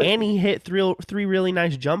 Let's do it. And he hit three really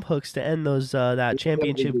nice jump hooks to end those that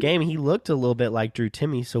championship game. He looked a little bit like Drew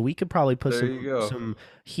Timme, so we could probably put some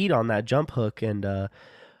heat on that jump hook. And well,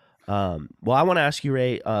 I want to ask you,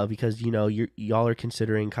 Ray, because you know y'all are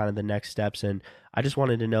considering kind of the next steps, and I just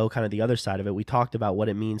wanted to know kind of the other side of it. We talked about what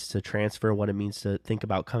it means to transfer, what it means to think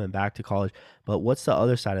about coming back to college, but what's the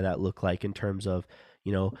other side of that look like in terms of,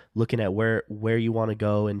 you know, looking at where you want to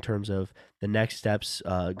go in terms of the next steps,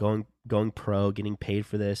 going pro, getting paid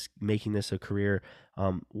for this, making this a career.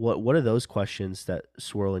 What are those questions that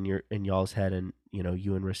swirl in y'all's head? And you know,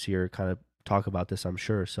 you and Rasir kind of talk about this, I'm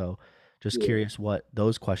sure. So just curious what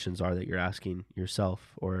those questions are that you're asking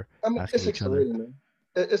yourself or asking each other. Man.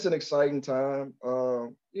 It's an exciting time.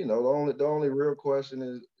 You know, the only real question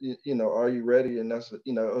is, you know, are you ready? And that's,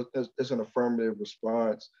 you know, it's an affirmative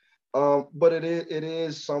response. But it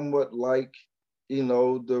is somewhat like, you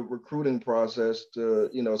know, the recruiting process to,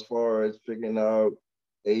 you know, as far as figuring out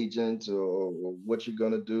agents or what you're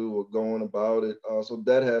going to do or going about it. So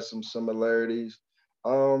that has some similarities.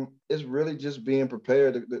 It's really just being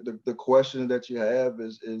prepared. The question that you have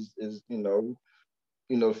is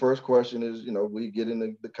the first question is, you know, we get in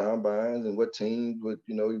the combines and what teams would,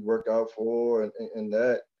 you know, you work out for and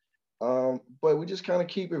that. But we just kind of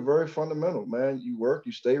keep it very fundamental, man. You work,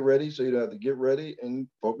 you stay ready, so you don't have to get ready and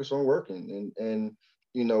focus on working. And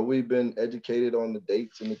you know, we've been educated on the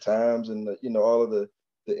dates and the times and the, you know, all of the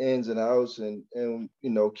ins and outs. And you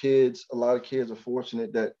know, a lot of kids are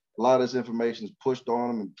fortunate that a lot of this information is pushed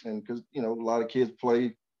on them, and because, you know, a lot of kids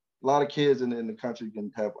play a lot of kids in the country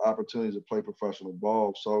can have opportunities to play professional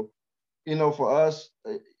ball. So, for us,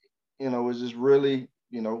 it's just really,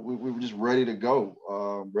 we were just ready to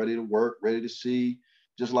go, ready to work, ready to see,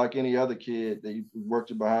 just like any other kid that you worked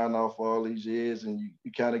your behind off for all these years, and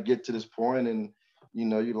you kind of get to this point, and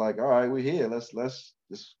you're like, all right, we're here. Let's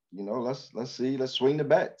see, let's swing the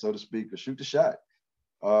bat, so to speak, or shoot the shot.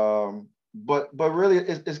 But really,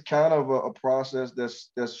 it's kind of a process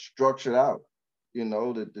that's structured out.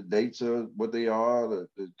 The dates are what they are, the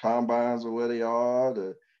combines are where they are,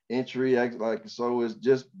 the entry, like, so it's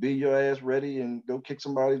just be your ass ready and go kick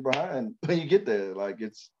somebody's behind when you get there. Like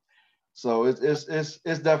it's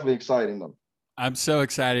definitely exciting though. I'm so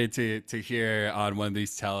excited to hear on one of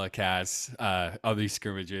these telecasts of these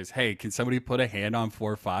scrimmages. Hey, can somebody put a hand on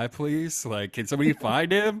 4-5, please? Like, can somebody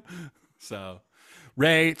find him? So,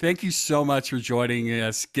 Ray, thank you so much for joining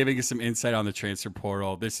us, giving us some insight on the transfer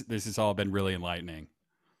portal. This has all been really enlightening.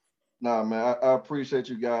 Nah, man, I appreciate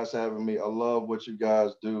you guys having me. I love what you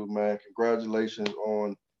guys do, man. Congratulations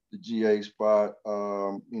on the GA spot.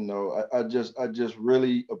 I just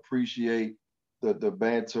really appreciate the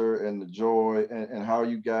banter and the joy and how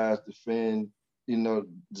you guys defend, the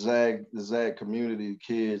Zag community,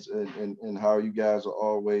 kids, and how you guys are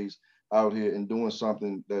always out here and doing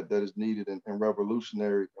something that is needed and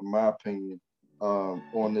revolutionary, in my opinion,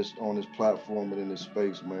 on this platform and in this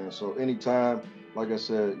space, man. So anytime, like I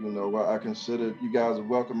said, I consider you guys are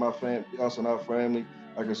welcome, us and our family.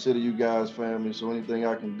 I consider you guys family. So anything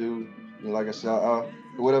I can do, like I said,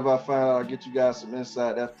 whatever I find out, I'll get you guys some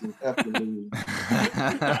insight after the meeting.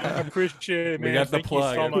 I appreciate it, man. We got the Thank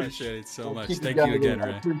plug. you so I much. appreciate it so much. Thank you again,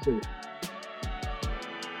 Ray. I appreciate it.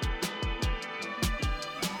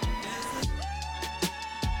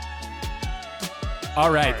 All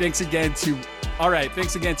right, thanks again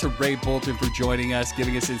to Ray Bolton for joining us,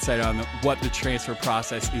 giving us insight on what the transfer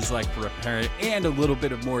process is like for a parent and a little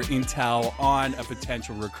bit of more intel on a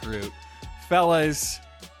potential recruit. Fellas,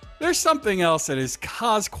 there's something else that has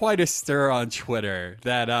caused quite a stir on Twitter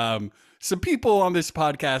that some people on this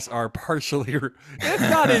podcast are partially, if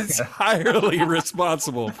not entirely,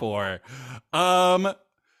 responsible for.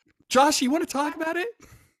 Josh, you want to talk about it?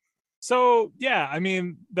 So, yeah, I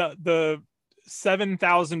mean, the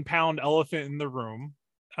 7,000-pound elephant in the room.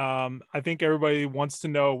 I think everybody wants to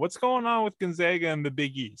know what's going on with Gonzaga and the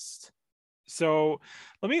Big East. So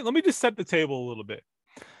let me just set the table a little bit.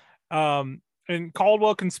 And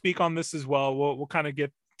Caldwell can speak on this as well. We'll kind of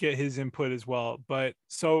get his input as well. But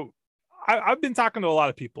so I've been talking to a lot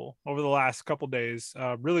of people over the last couple of days,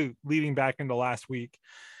 really leading back into last week.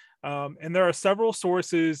 And there are several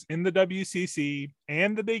sources in the WCC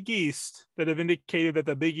and the Big East that have indicated that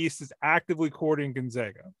the Big East is actively courting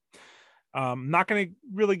Gonzaga. I'm not going to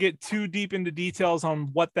really get too deep into details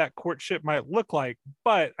on what that courtship might look like,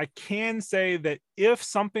 but I can say that if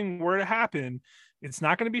something were to happen, it's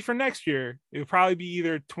not going to be for next year. It would probably be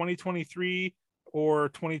either 2023 or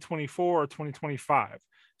 2024 or 2025.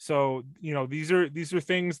 So, these are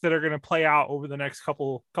things that are going to play out over the next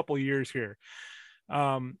couple years here.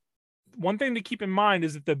 One thing to keep in mind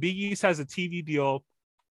is that the Big East has a TV deal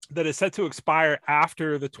that is set to expire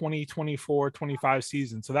after the 2024-25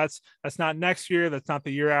 season. So that's not next year. That's not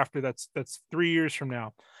the year after. That's 3 years from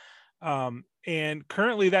now. And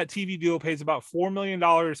currently that TV deal pays about $4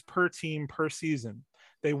 million per team per season.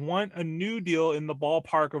 They want a new deal in the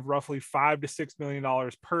ballpark of roughly $5 to $6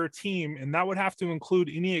 million per team. And that would have to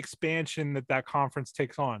include any expansion that conference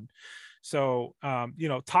takes on. So,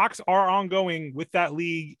 talks are ongoing with that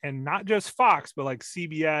league, and not just Fox, but like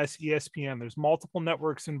CBS, ESPN. There's multiple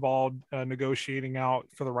networks involved negotiating out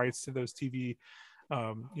for the rights to those TV,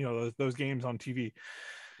 those games on TV.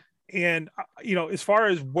 And, as far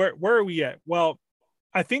as where are we at? Well,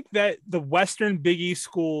 I think that the Western Big East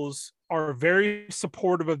schools are very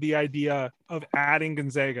supportive of the idea of adding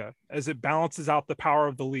Gonzaga as it balances out the power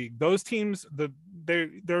of the league. Those teams,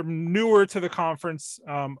 they're newer to the conference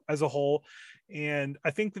as a whole, and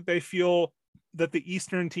I think that they feel that the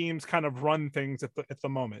Eastern teams kind of run things at the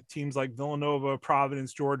moment. Teams like Villanova,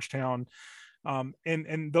 Providence, Georgetown,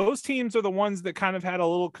 and those teams are the ones that kind of had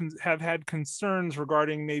have had concerns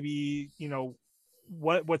regarding maybe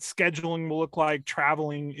what scheduling will look like,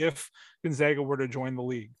 traveling if Gonzaga were to join the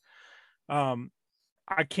league.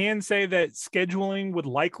 I can say that scheduling would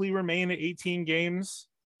likely remain at 18 games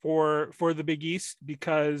for the Big East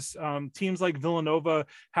because teams like Villanova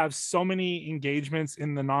have so many engagements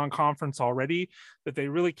in the non-conference already that they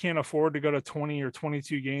really can't afford to go to 20 or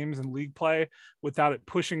 22 games in league play without it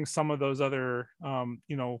pushing some of those other,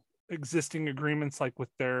 existing agreements like with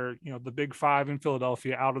their, the Big Five in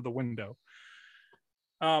Philadelphia out of the window.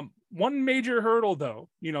 One major hurdle, though,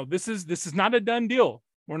 this is not a done deal.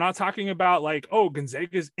 We're not talking about like, oh,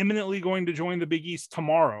 Gonzaga is imminently going to join the Big East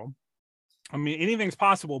tomorrow. I mean, anything's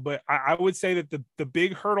possible, but I would say that the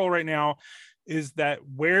big hurdle right now is that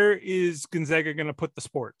where is Gonzaga going to put the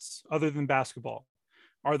sports other than basketball?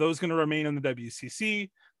 Are those going to remain in the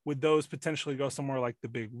WCC? Would those potentially go somewhere like the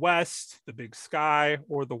Big West, the Big Sky,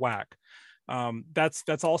 or the WAC?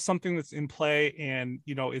 That's all something that's in play, and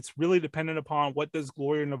it's really dependent upon what does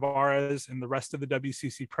Gloria Nevarez and the rest of the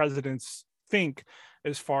WCC presidents think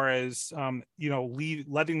as far as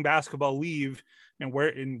letting basketball leave and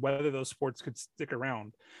whether those sports could stick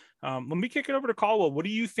around. Let me kick it over to Caldwell. What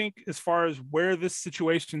do you think as far as where this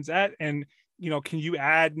situation's at, and can you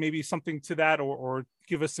add maybe something to that, or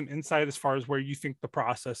give us some insight as far as where you think the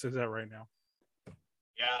process is at right now?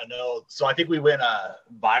 Yeah, no. So I think we went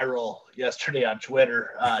viral yesterday on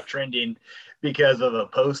Twitter, trending because of a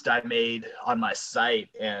post I made on my site,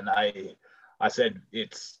 and I said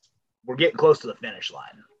we're getting close to the finish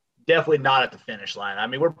line. Definitely not at the finish line. I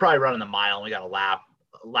mean, we're probably running the mile, and we got a lap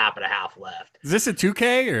and a half left. Is this a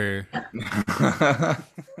 2K or?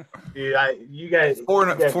 Dude, you guys four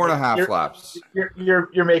and a half laps.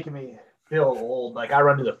 You're making me feel old. Like I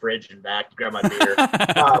run to the fridge and back to grab my beer.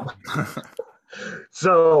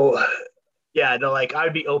 So yeah, no, like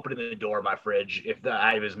I'd be opening the door of my fridge if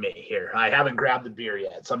I was me here. I haven't grabbed the beer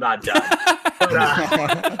yet, so I'm not done.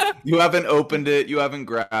 But, you haven't opened it. You haven't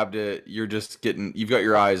grabbed it. You've got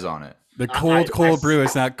your eyes on it. The cold brew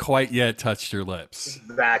has not quite yet touched your lips.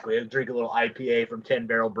 Exactly. I'm drinking a little IPA from 10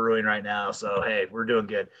 Barrel Brewing right now. So, hey, we're doing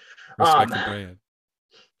good. Respect the brand.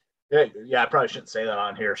 Yeah, I probably shouldn't say that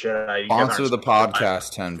on here, should I? Sponsor the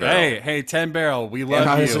podcast, 10 Barrel. Hey, 10 Barrel. We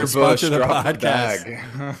love you. Sponsor the podcast.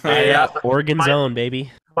 Hey, Oregon's own,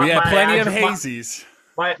 baby. We have plenty of hazies.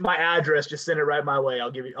 My address, just send it right my way.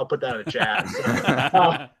 I'll put that in the chat.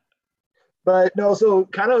 So, but no, so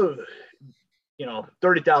kind of,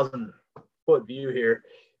 30,000 foot view here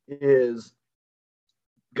is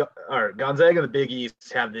Gonzaga and the Big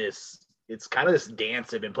East have this. It's kind of this dance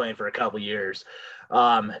they've been playing for a couple years.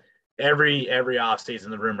 Every offseason,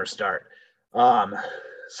 the rumors start.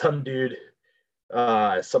 Some dude,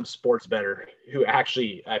 some sports bettor who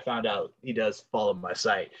actually I found out he does follow my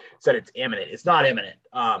site said it's imminent. It's not imminent.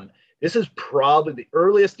 This is probably the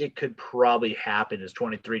earliest it could probably happen is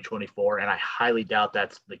 23, 24, and I highly doubt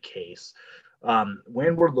that's the case.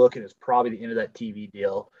 When we're looking, it's probably the end of that TV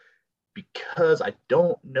deal, because I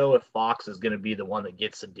don't know if Fox is going to be the one that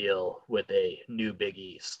gets the deal with a new Big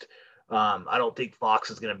East. I don't think Fox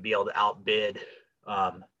is going to be able to outbid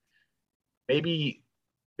maybe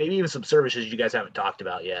even some services you guys haven't talked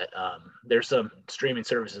about yet. There's some streaming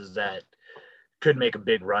services that could make a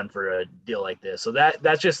big run for a deal like this. So that's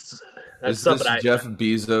something. This Jeff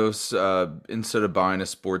Bezos, instead of buying a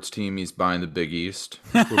sports team, he's buying the Big East.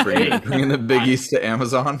 We're bringing the Big East to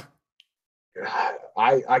Amazon.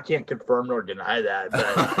 I can't confirm nor deny that, but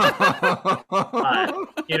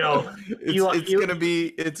it's gonna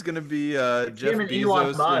be Jeff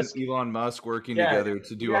Bezos and Elon Musk working together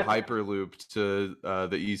to do a hyperloop to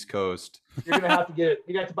the East Coast. You're gonna have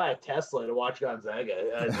to buy a Tesla to watch Gonzaga.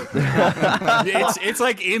 It's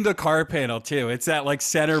like in the car panel too. It's that like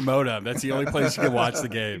center modem. That's the only place you can watch the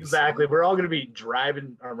games. Exactly. We're all gonna be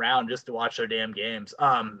driving around just to watch their damn games.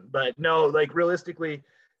 But no, like realistically,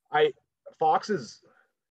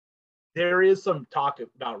 there is some talk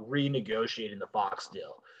about renegotiating the Fox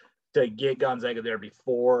deal to get Gonzaga there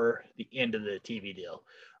before the end of the TV deal.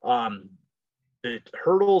 The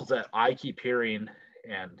hurdles that I keep hearing,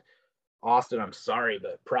 and Austin, I'm sorry,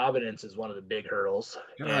 but Providence is one of the big hurdles.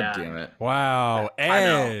 God damn it. Wow.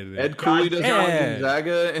 Ed Cooley doesn't want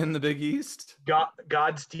Gonzaga in the Big East?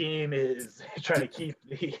 God's team is trying to keep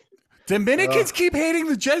the Dominicans keep hating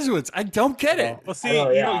the Jesuits. I don't get it. Well, see,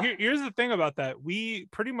 here's the thing about that. We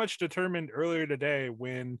pretty much determined earlier today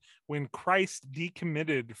when Christ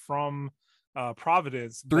decommitted from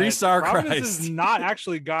Providence. 3-star Providence Christ is not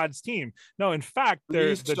actually God's team. No, in fact,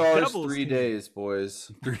 they're the Devil's 3 team. days,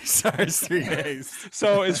 boys. 3 stars, 3 days.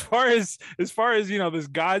 So as far as this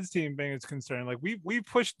God's team thing is concerned, like we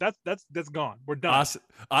pushed that's gone. We're done.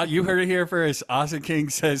 You heard it here first. Austin King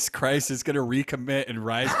says Christ is going to recommit and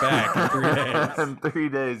rise back in 3 days. In 3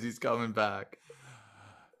 days, he's coming back.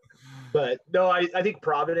 But no, I think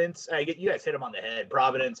Providence. You guys hit him on the head.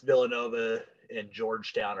 Providence, Villanova, and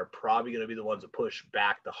Georgetown are probably going to be the ones that push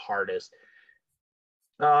back the hardest.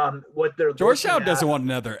 Georgetown doesn't want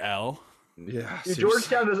another L. Yeah,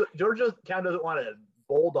 Georgetown doesn't want a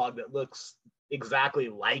bulldog that looks exactly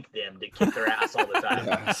like them to kick their ass all the time.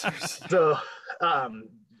 Yeah, so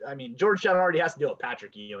I mean, Georgetown already has to deal with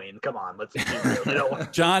Patrick Ewing. Come on, let's be real.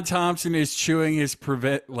 John Thompson is chewing his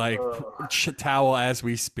towel as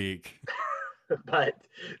we speak. But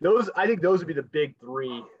I think those would be the big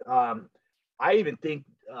three. I even think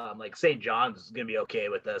like St. John's is going to be okay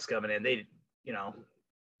with us coming in. They,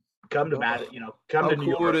 come to come to New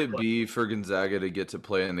York. How cool would it be for Gonzaga to get to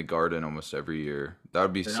play in the Garden almost every year? That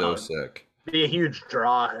would be so sick. Be a huge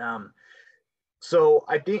draw. So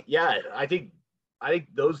I think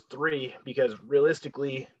those three, because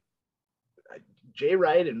realistically, Jay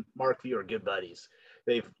Wright and Mark Few are good buddies.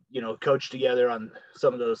 They've, coached together on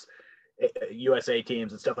some of those USA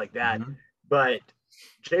teams and stuff like that. Mm-hmm. But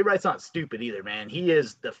Jay Wright's not stupid either, man. He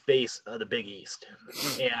is the face of the Big East.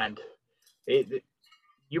 And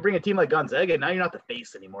you bring a team like Gonzaga, now you're not the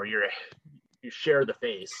face anymore. You share the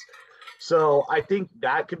face. So I think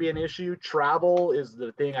that could be an issue. Travel is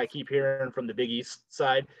the thing I keep hearing from the Big East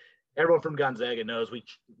side. Everyone from Gonzaga knows we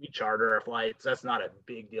charter our flights. That's not a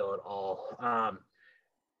big deal at all.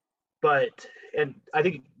 And I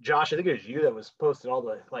think, Josh, it was you that was posting all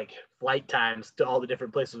the flight times to all the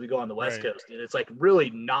different places we go on the West Coast. And it's really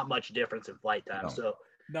not much difference in flight time. No. So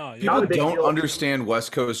people don't understand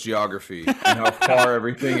West Coast geography and how far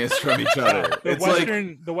everything is from each other. The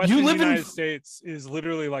Western United States is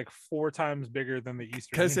literally 4 times bigger than the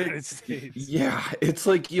Eastern United States. Yeah, it's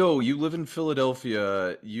you live in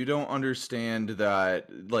Philadelphia, you don't understand that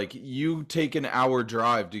you take an hour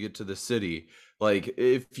drive to get to the city.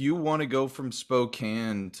 If you want to go from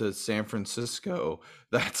Spokane to San Francisco,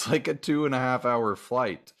 that's a 2.5 hour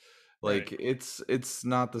flight. It's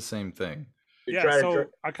not the same thing. Yeah, so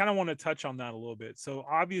I kind of want to touch on that a little bit. So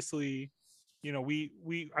obviously,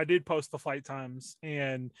 I did post the flight times,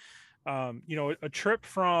 and a trip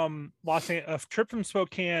from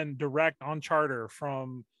Spokane direct on charter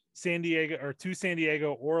from San Diego or to San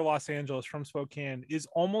Diego or Los Angeles from Spokane is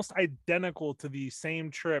almost identical to the same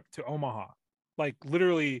trip to Omaha.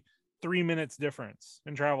 Literally 3 minutes difference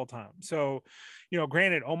in travel time. So,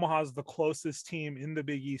 granted, Omaha is the closest team in the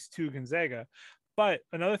Big East to Gonzaga. But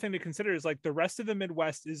another thing to consider is the rest of the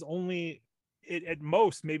Midwest is only at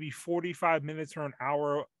most maybe 45 minutes or an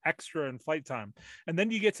hour extra in flight time. And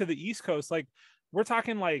then you get to the East Coast, we're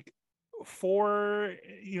talking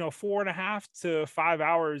 4.5 to 5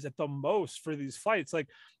 hours at the most for these flights.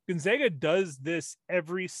 Gonzaga does this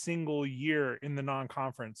every single year in the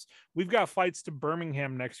non-conference. We've got flights to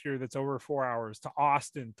Birmingham next year that's over 4 hours, to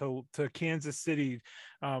Austin, to Kansas City.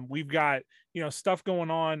 We've got stuff going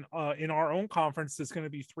on in our own conference that's going to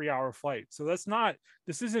be 3-hour flights. So this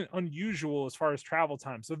isn't unusual as far as travel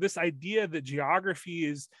time. So this idea that geography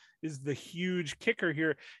is the huge kicker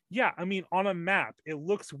here. Yeah, I mean, on a map, it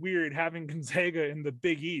looks weird having Gonzaga in the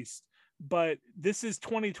Big East, but this is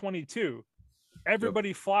 2022.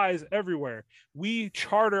 Everybody flies everywhere. We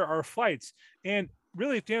charter our flights. And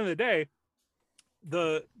really, at the end of the day,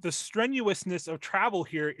 the strenuousness of travel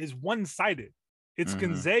here is one-sided. It's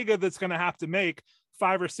Gonzaga that's going to have to make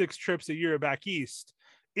 5 or 6 trips a year back east.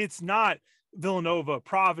 It's not Villanova,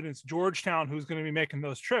 Providence, Georgetown who's going to be making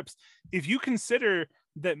those trips. If you consider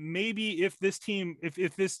that maybe if this team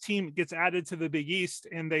gets added to the Big East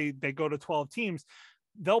and they go to 12 teams,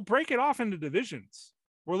 they'll break it off into divisions.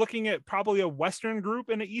 We're looking at probably a Western group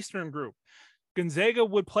and an Eastern group. Gonzaga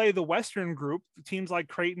would play the Western group, teams like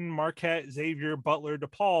Creighton, Marquette, Xavier, Butler,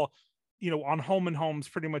 DePaul, on home and homes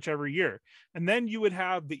pretty much every year. And then you would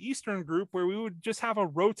have the Eastern group where we would just have a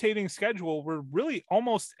rotating schedule where really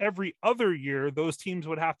almost every other year, those teams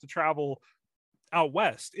would have to travel out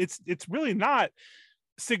West. It's really not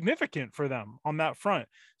significant for them on that front.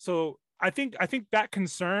 So I think that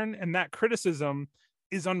concern and that criticism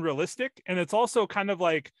is unrealistic. And it's also kind of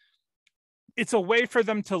it's a way for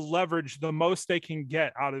them to leverage the most they can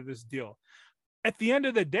get out of this deal. At the end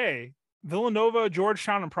of the day, Villanova,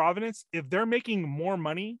 Georgetown, and Providence, if they're making more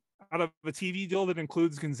money out of a TV deal that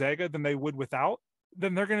includes Gonzaga than they would without,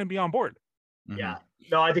 then they're going to be on board. Yeah.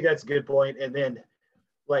 No, I think that's a good point. And then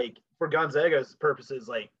for Gonzaga's purposes,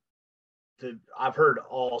 I've heard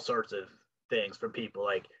all sorts of things from people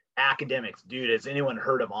academics. Dude, has anyone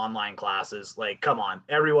heard of online classes? Come on,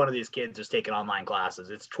 every one of these kids is taking online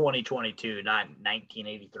classes. It's 2022, not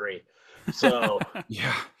 1983. So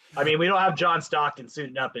yeah, I mean, we don't have John Stockton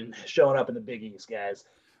suiting up and showing up in the Big East, guys.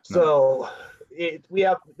 So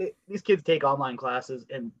these kids take online classes,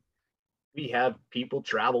 and we have people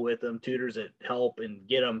travel with them, tutors that help and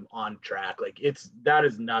get them on track. That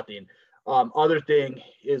is nothing. Other thing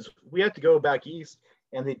is we have to go back east,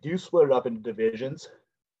 and they do split it up into divisions.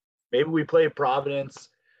 Maybe we play Providence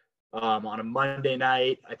on a Monday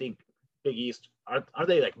night. I think Big East, are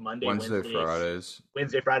they Monday, Wednesday, Fridays,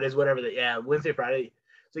 whatever. Wednesday, Friday.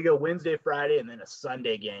 So you go Wednesday, Friday, and then a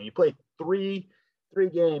Sunday game. You play three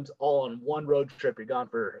games all on one road trip. You're gone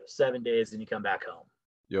for 7 days, and you come back home.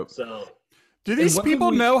 Yep. So do these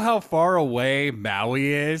people know how far away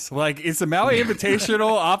Maui is? Like, is the Maui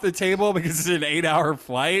Invitational off the table because it's an 8-hour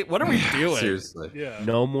flight? What are we doing? Seriously. Yeah.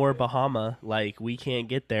 No more Bahama. Like, we can't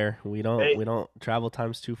get there. We don't travel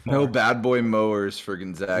times too far. No bad boy mowers for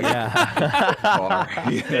Gonzaga. Yeah.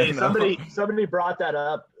 Hey, somebody brought that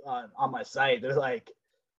up on my site. They're like,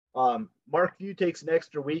 Mark Few takes an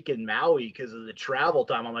extra week in Maui because of the travel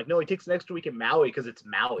time. I'm like, no, he takes an extra week in Maui because it's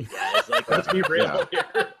Maui, guys. Like, let's be real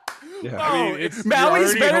here. Yeah. I mean, it's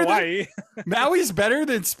Maui's better Hawaii. Maui's better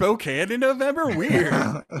than Spokane in November? Weird.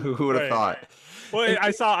 Who would have thought? Well,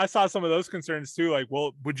 I saw some of those concerns too. Like,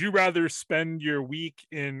 well, would you rather spend your week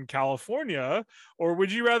in California or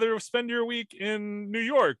would you rather spend your week in New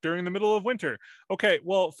York during the middle of winter? Okay,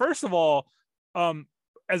 well, first of all,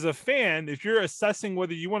 as a fan, if you're assessing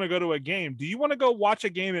whether you want to go to a game, do you want to go watch a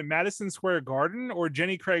game at Madison Square Garden or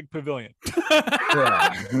Jenny Craig Pavilion?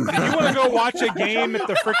 Yeah. Do you want to go watch a game at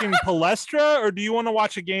the freaking Palestra or do you want to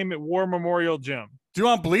watch a game at War Memorial Gym? Do you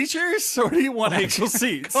want bleachers or do you want actual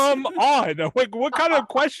seats? Come on. Like, what kind of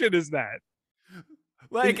question is that?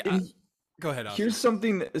 Like, go ahead. Here's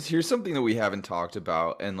something that we haven't talked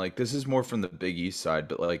about, and like this is more from the Big East side,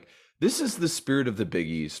 but like this is the spirit of the Big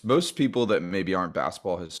East. Most people that maybe aren't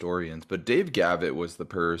basketball historians, but Dave Gavitt was the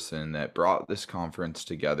person that brought this conference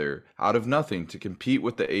together out of nothing to compete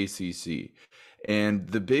with the ACC. And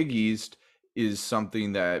the Big East is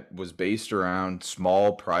something that was based around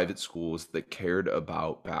small private schools that cared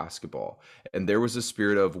about basketball. And there was a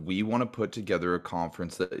spirit of, we want to put together a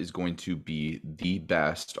conference that is going to be the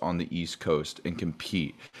best on the East Coast and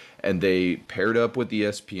compete. And they paired up with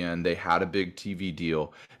ESPN. They had a big TV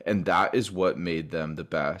deal. And that is what made them the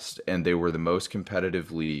best. And they were the most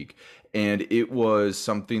competitive league. And it was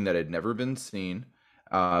something that had never been seen.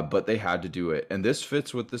 But they had to do it. And this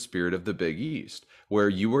fits with the spirit of the Big East, where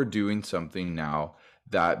you are doing something now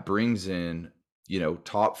that brings in,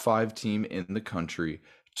 top 5 team in the country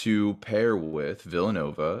to pair with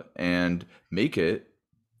Villanova and make it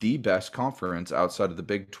the best conference outside of the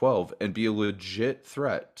Big 12 and be a legit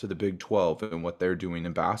threat to the Big 12 and what they're doing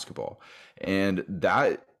in basketball. And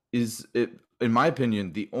that is, in my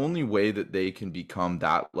opinion, the only way that they can become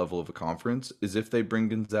that level of a conference is if they bring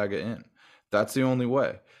Gonzaga in. That's the only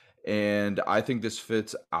way. And I think this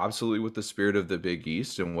fits absolutely with the spirit of the Big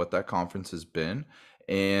East and what that conference has been.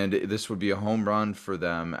 And this would be a home run for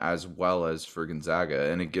them as well as for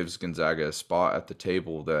Gonzaga. And it gives Gonzaga a spot at the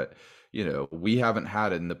table that, we haven't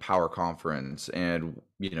had in the power conference. And,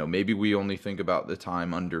 maybe we only think about the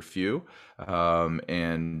time under Few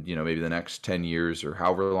and, maybe the next 10 years or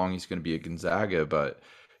however long he's going to be at Gonzaga. But,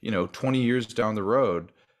 20 years down the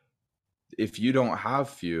road, if you don't have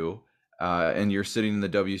Few, and you're sitting in the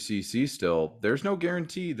WCC still, there's no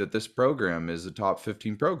guarantee that this program is a top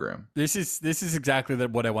 15 program. This is exactly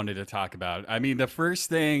what I wanted to talk about. I mean, the first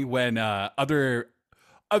thing when other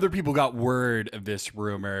people got word of this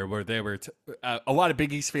rumor, where they were a lot of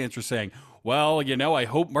Big East fans were saying, well, I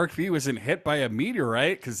hope Mark Few isn't hit by a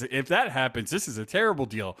meteorite, because if that happens, this is a terrible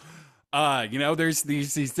deal. There's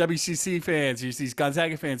these WCC fans, there's these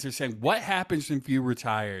Gonzaga fans who are saying, what happens when Few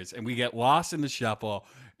retires and we get lost in the shuffle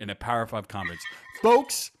in a Power 5 conference?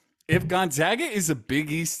 Folks, if Gonzaga is a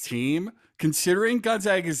Big East team, considering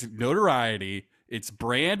Gonzaga's notoriety, its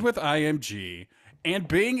brand with IMG, and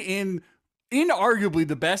being in arguably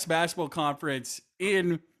the best basketball conference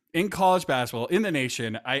in college basketball in the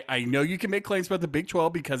nation, I know you can make claims about the Big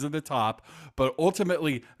 12 because of the top, but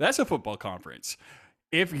ultimately that's a football conference.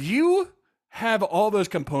 If you have all those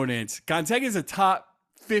components, Gonzaga is a top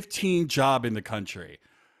 15 job in the country.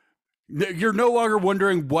 You're no longer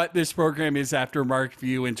wondering what this program is after Mark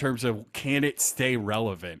Few in terms of, can it stay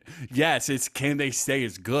relevant? Yes, it's can they stay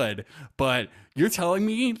as good, but you're telling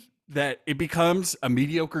me that it becomes a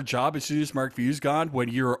mediocre job as soon as Mark Few's gone when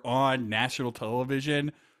you're on national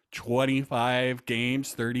television 25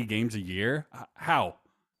 games, 30 games a year? How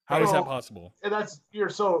is that possible? And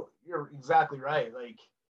you're exactly right. Like,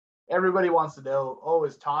 everybody wants to know,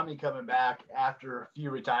 is Tommy coming back after Few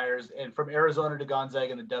retires? And from Arizona to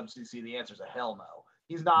Gonzaga and the WCC, the answer is a hell no.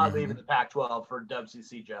 He's not leaving the Pac-12 for a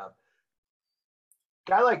WCC job.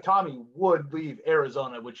 Guy like Tommy would leave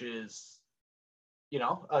Arizona, which is,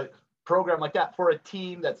 a program like that, for a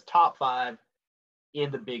team that's top 5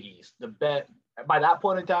 in the Big East. By that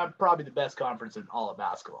point in time, probably the best conference in all of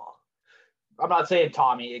basketball. I'm not saying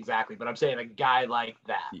Tommy exactly, but I'm saying a guy like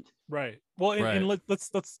that. Right. Well, and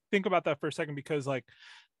let's think about that for a second, because like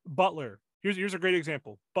Butler, here's a great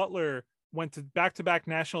example. Butler went to back-to-back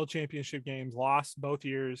national championship games, lost both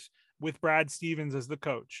years with Brad Stevens as the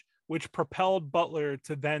coach, which propelled Butler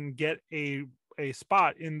to then get a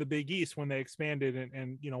spot in the Big East when they expanded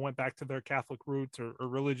and went back to their Catholic roots or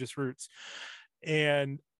religious roots.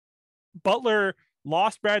 And Butler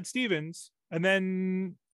lost Brad Stevens, and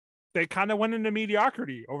then they kind of went into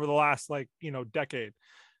mediocrity over the last decade.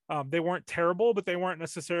 They weren't terrible, but they weren't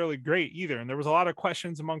necessarily great either. And there was a lot of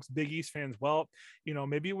questions amongst Big East fans. Well,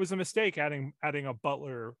 maybe it was a mistake adding a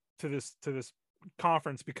Butler to this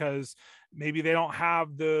conference because maybe they don't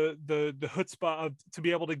have the chutzpah to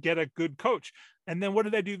be able to get a good coach. And then what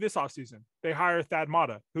did they do this offseason? They hire Thad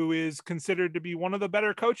Matta, who is considered to be one of the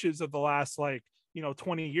better coaches of the last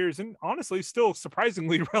 20 years, and honestly still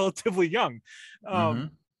surprisingly relatively young.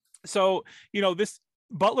 So this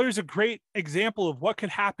Butler is a great example of what could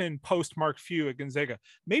happen post Mark Few at Gonzaga.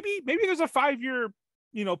 Maybe there's a 5-year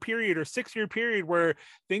period or 6-year period where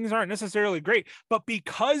things aren't necessarily great, but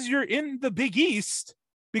because you're in the Big East,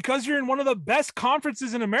 because you're in one of the best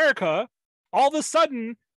conferences in America, all of a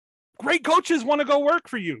sudden great coaches want to go work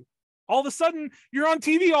for you. All of a sudden you're on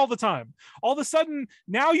TV all the time. All of a sudden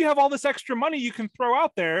now you have all this extra money you can throw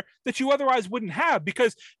out there that you otherwise wouldn't have,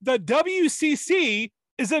 because the WCC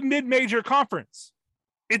is a mid-major conference.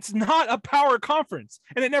 It's not a power conference,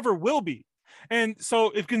 and it never will be. And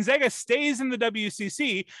so if Gonzaga stays in the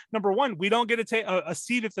WCC, number one, we don't get a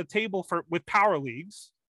seat at the table with power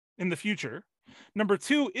leagues in the future. Number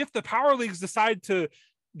two, if the power leagues decide to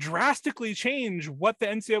drastically change what the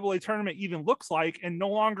NCAA tournament even looks like and no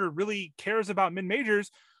longer really cares about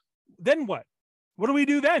mid-majors, then what? What do we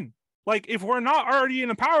do then? If we're not already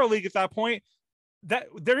in a power league at that point, that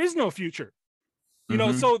there is no future.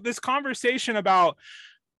 So this conversation about,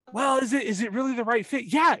 well, is it really the right fit?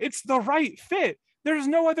 Yeah, it's the right fit. There's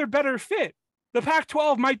no other better fit. The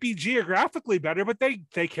Pac-12 might be geographically better, but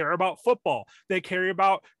they care about football. They care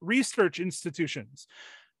about research institutions.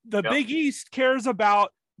 The Big East cares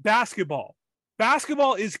about basketball.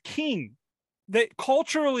 Basketball is king. That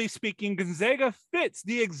culturally speaking, Gonzaga fits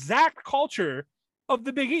the exact culture of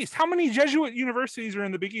the Big East. How many Jesuit universities are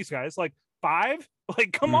in the Big East, guys? 5?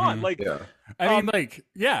 Come on. I mean,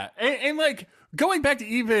 and going back to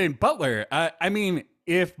even Butler, I mean,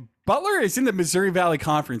 if Butler is in the Missouri Valley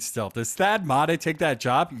Conference still, does Thad Matta take that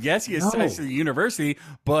job? Yes, he is ties to the university,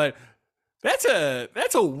 but that's a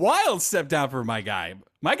wild step down for my guy.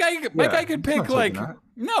 My guy could pick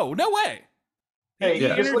no way. Hey, he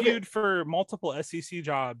interviewed for multiple SEC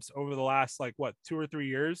jobs over the last 2 or 3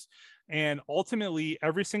 years, and ultimately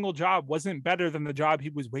every single job wasn't better than the job he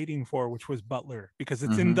was waiting for, which was Butler, because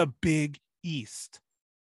it's in the Big East.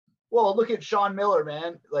 Well, look at Sean Miller,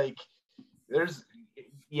 man. He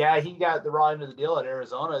got the raw end of the deal at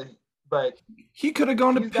Arizona, but he could have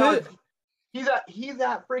gone to Pitt. He's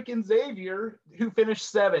at freaking Xavier, who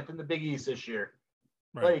finished 7th in the Big East this year.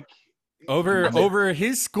 Right. Over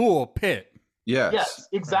his school, Pitt. Yes,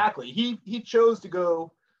 exactly. He chose to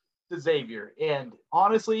go to Xavier, and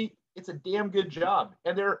honestly, it's a damn good job.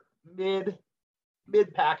 And they're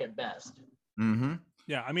mid-pack at best. Mm-hmm.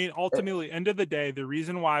 Yeah, I mean, ultimately, end of the day, the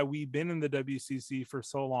reason why we've been in the WCC for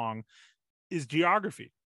so long is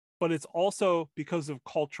geography, but it's also because of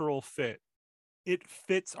cultural fit. It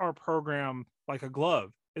fits our program like a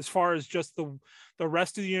glove. As far as just the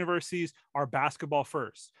rest of the universities are basketball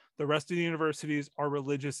first. The rest of the universities are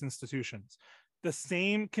religious institutions. The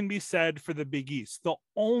same can be said for the Big East. The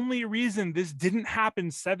only reason this didn't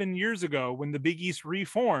happen 7 years ago when the Big East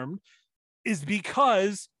reformed is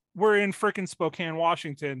because we're in frickin' Spokane,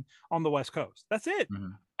 Washington on the West Coast. That's it.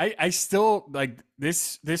 Mm-hmm. I still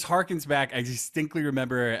this harkens back. I distinctly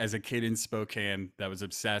remember as a kid in Spokane that was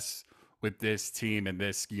obsessed with this team and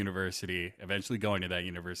this university, eventually going to that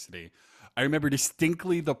university. I remember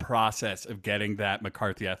distinctly the process of getting that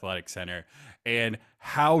McCarthy Athletic Center and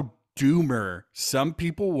how doomer some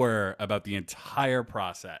people were about the entire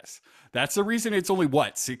process. That's the reason it's only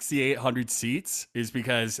 6,800 seats, is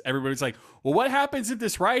because everybody's like, well, what happens if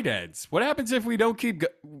this ride ends? What happens if we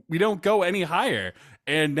don't go any higher?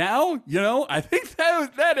 And now, I think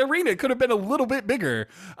that arena could have been a little bit bigger.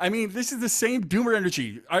 I mean, this is the same doomer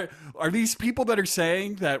energy. Are these people that are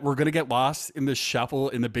saying that we're going to get lost in the shuffle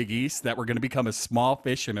in the Big East, that we're going to become a small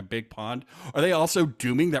fish in a big pond? Are they also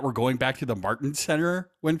dooming that we're going back to the Martin Center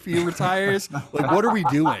when Few retires? What are we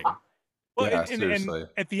doing? Well, and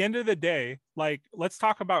at the end of the day, let's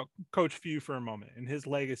talk about Coach Few for a moment and his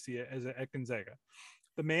legacy at Gonzaga.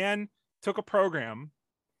 The man took a program.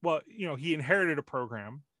 Well, he inherited a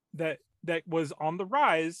program that was on the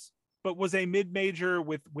rise, but was a mid-major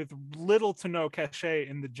with little to no cachet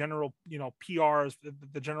in the general, PRs,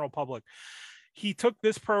 the general public. He took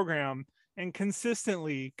this program and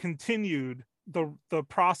consistently continued the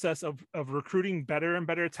process of recruiting better and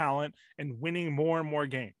better talent and winning more and more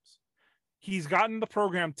games. He's gotten the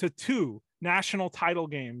program to 2 national title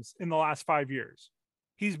games in the last 5 years.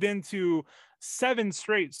 He's been to 7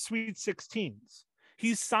 straight Sweet 16s.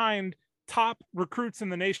 He's signed top recruits in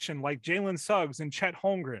the nation like Jalen Suggs and Chet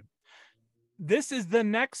Holmgren. This is the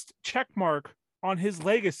next check mark on his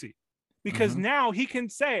legacy, because now he can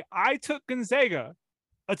say, I took Gonzaga,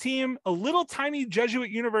 a team, a little tiny Jesuit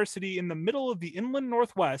university in the middle of the inland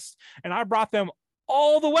Northwest, and I brought them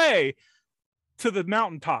all the way to the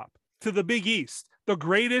mountaintop, to the Big East, the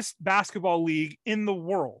greatest basketball league in the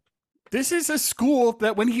world. This is a school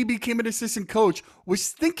that when he became an assistant coach was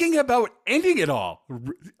thinking about ending it all,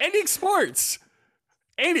 ending sports.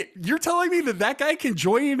 And you're telling me that guy can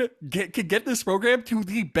get this program to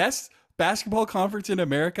the best basketball conference in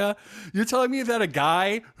America? You're telling me that a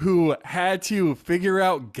guy who had to figure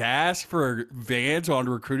out gas for vans on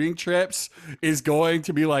recruiting trips is going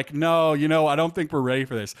to be like, no, I don't think we're ready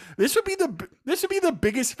for this. This would be the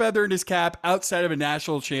biggest feather in his cap outside of a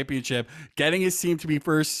national championship, getting his team to be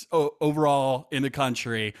first overall in the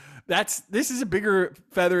country. This is a bigger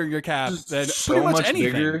feather in your cap than pretty much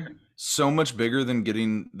anything. So much bigger than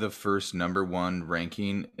getting the first #1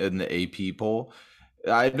 ranking in the AP poll.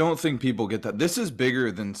 I don't think people get that. This is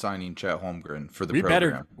bigger than signing Chet Holmgren for the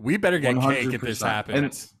program. We better get 100%. cake if this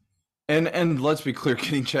happens. And let's be clear,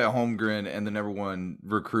 getting Chet Holmgren and the #1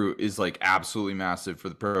 recruit is like absolutely massive for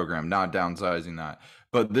the program, not downsizing that.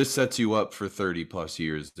 But this sets you up for 30 plus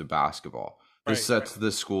years of basketball. This sets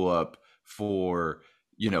the school up for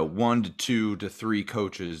 1 to 2 to 3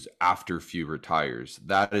 coaches after Few retires.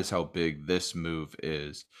 That is how big this move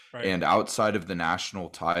is. Right. And outside of the national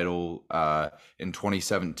title in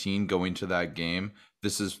 2017, going to that game,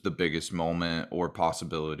 this is the biggest moment or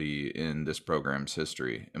possibility in this program's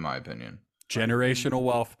history, in my opinion. Generational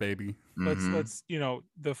wealth, baby. Let's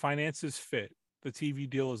the finances fit. The TV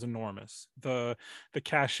deal is enormous. The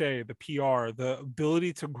cachet, the PR, the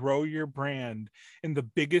ability to grow your brand in the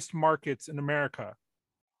biggest markets in America,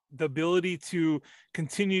 the ability to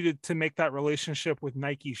continue to make that relationship with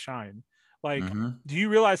Nike shine. Like, do you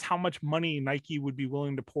realize how much money Nike would be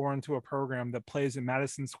willing to pour into a program that plays in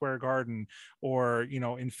Madison Square Garden or,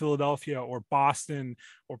 in Philadelphia or Boston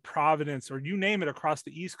or Providence or you name it across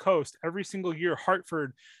the East Coast every single year,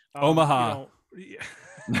 Hartford, Omaha,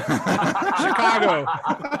 Chicago,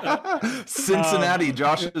 Cincinnati,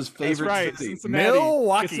 Josh's favorite city, Cincinnati,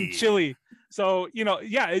 Milwaukee, get some chili. So,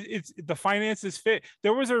 it's the finances fit.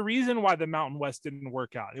 There was a reason why the Mountain West didn't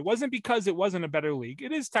work out. It wasn't because it wasn't a better league.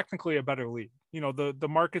 It is technically a better league. The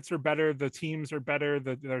markets are better. The teams are better.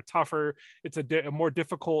 They're tougher. It's a more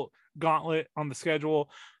difficult gauntlet on the schedule.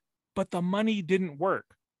 But the money didn't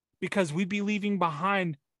work because we'd be leaving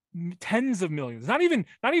behind tens of millions, not even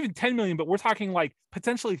 10 million, but we're talking like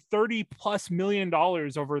potentially $30+ million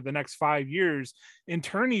over the next 5 years in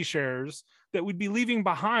tourney shares that we'd be leaving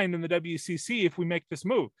behind in the WCC if we make this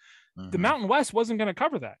move. The Mountain West wasn't going to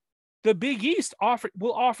cover that. The Big East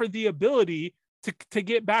will offer the ability to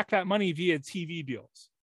get back that money via TV deals.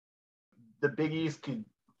 The Big East could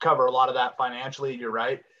cover a lot of that financially, you're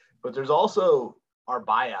right, but there's also our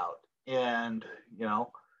buyout. And,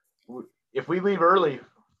 if we leave early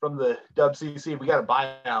from the WCC, we got a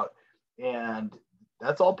buyout, and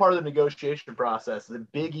that's all part of the negotiation process. The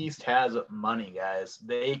Big East has money, guys.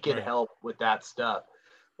 They can help with that stuff.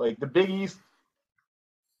 Like the Big East,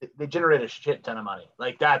 they generate a shit ton of money.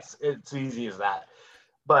 Like it's easy as that.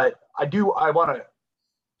 But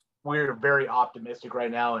we're very optimistic right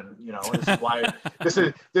now, and this is why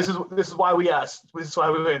this is why we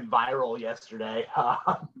went viral yesterday.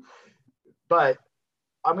 But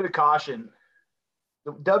I'm going to caution.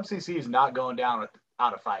 The WCC is not going down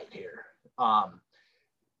without a fight here.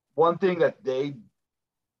 One thing that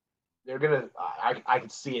they're going to, I can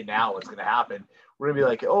see it now, what's going to happen. We're going to be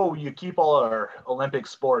like, oh, you keep all our Olympic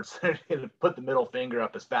sports. They're going to put the middle finger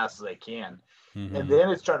up as fast as they can. And then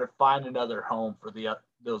it's trying to find another home for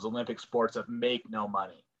those Olympic sports that make no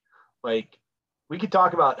money. Like, we could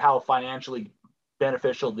talk about how financially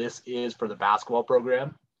beneficial this is for the basketball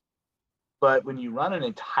program. But when you run an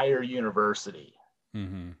entire university,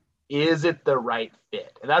 is it the right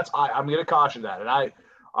fit? And I'm going to caution that. And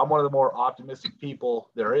I'm one of the more optimistic people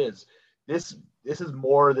there is. This is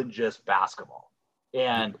more than just basketball.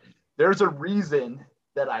 And there's a reason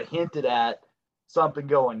that I hinted at something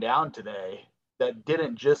going down today that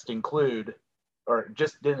didn't include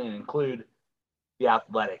the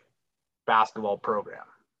athletic basketball program.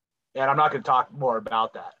 And I'm not going to talk more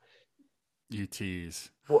about that. You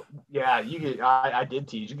tease. Well, yeah, you could. I did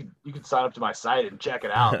tease. You could sign up to my site and check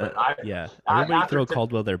it out. But everybody throw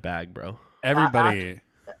Caldwell their bag, bro. Everybody.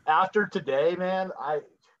 After today, man,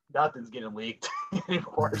 nothing's getting leaked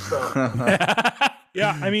anymore. So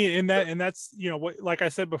yeah, I mean, and that's what, like I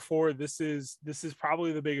said before, this is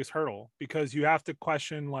probably the biggest hurdle, because you have to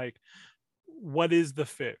question, like, what is the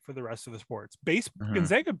fit for the rest of the sports?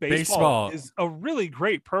 Gonzaga baseball is a really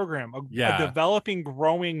great program, a developing,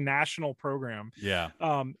 growing national program. Yeah.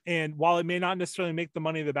 And while it may not necessarily make the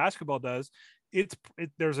money that basketball does,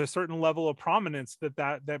 there's a certain level of prominence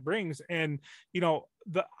that brings. And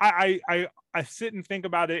I sit and think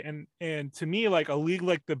about it, and to me, like, a league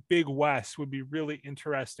like the Big West would be really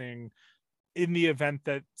interesting in the event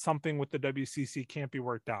that something with the WCC can't be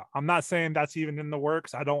worked out. I'm not saying that's even in the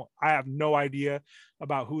works. I have no idea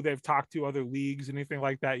about who they've talked to, other leagues, anything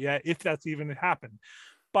like that yet, if that's even happened.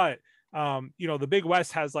 But the Big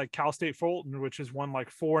West has like Cal State Fulton, which has won like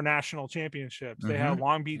 4 national championships. They have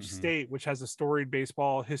Long Beach State, which has a storied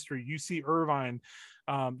baseball history. UC Irvine.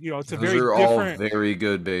 It's a all very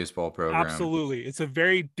good baseball program. Absolutely. It's a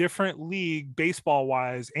very different league baseball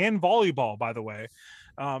wise, and volleyball, by the way,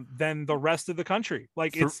 than the rest of the country.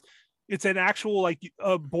 Like, it's an actual, like,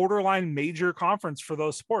 a borderline major conference for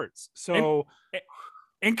those sports. So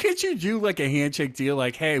and could you do like a handshake deal,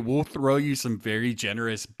 like, hey, we'll throw you some very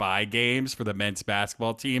generous buy games for the men's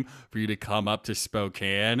basketball team for you to come up to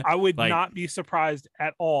Spokane? I would not be surprised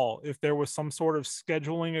at all if there was some sort of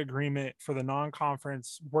scheduling agreement for the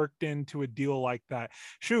non-conference worked into a deal like that.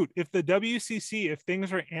 Shoot, if the WCC, if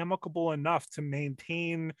things are amicable enough to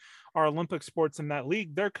maintain our Olympic sports in that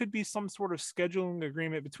league, there could be some sort of scheduling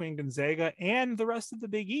agreement between Gonzaga and the rest of the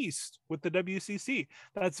Big East with the WCC.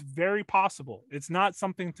 That's very possible. It's not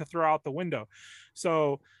something to throw out the window.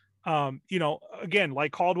 So, again,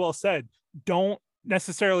 like Caldwell said, don't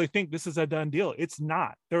necessarily think this is a done deal. It's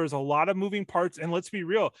not. There's a lot of moving parts, and let's be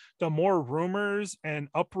real, the more rumors and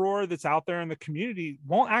uproar that's out there in the community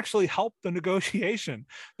won't actually help the negotiation.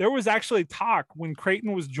 There was actually talk when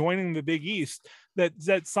Creighton was joining the Big East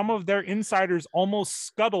that some of their insiders almost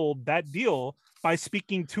scuttled that deal by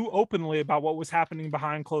speaking too openly about what was happening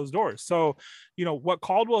behind closed doors. So, what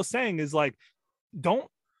Caldwell is saying is, like, don't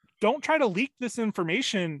try to leak this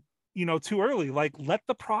information too early. Like, let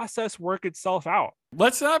the process work itself out.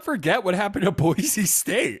 Let's not forget what happened to Boise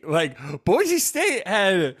State. Like, Boise State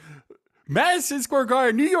had Madison Square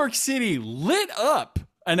Garden, New York City lit up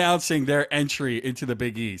announcing their entry into the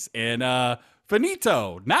Big East. And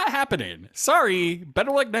finito, not happening. Sorry,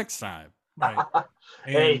 better luck next time. Right.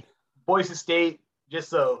 Hey, Boise State, just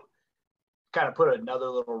so kind of put another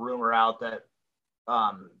little rumor out that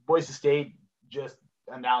Boise State just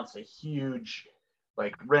announced a huge,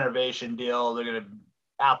 like, renovation deal. They're going to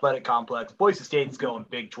athletic complex. Boise State's going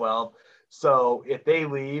Big 12. So if they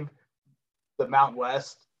leave the Mountain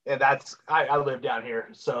West, and I live down here.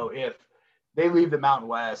 So if they leave the Mountain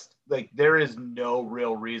West, like, there is no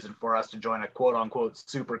real reason for us to join a quote unquote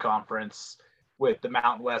super conference with the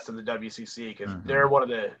Mountain West and the WCC, because they're one of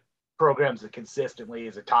the programs that consistently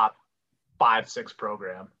is a top 5-6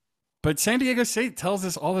 program. But San Diego State tells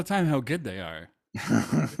us all the time how good they are.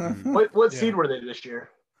 What seed were they this year?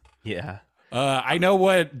 Yeah. I know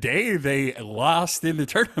what day they lost in the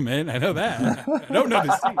tournament. I know that. I don't know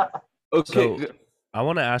the seed. Okay. So, I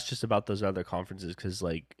want to ask just about those other conferences, because,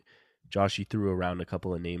 like, Josh, you threw around a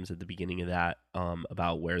couple of names at the beginning of that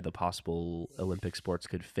about where the possible Olympic sports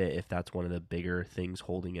could fit, if that's one of the bigger things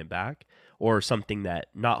holding it back, or something that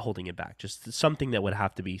not holding it back, just something that would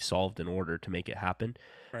have to be solved in order to make it happen.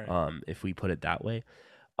 Right. If we put it that way.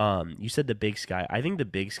 You said the Big Sky. I think the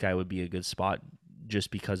Big Sky would be a good spot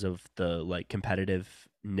just because of the, like,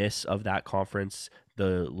 competitiveness of that conference,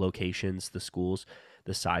 the locations, the schools,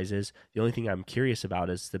 the sizes. The only thing I'm curious about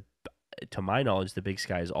is to my knowledge, the Big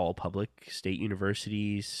Sky is all public state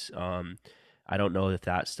universities. I don't know if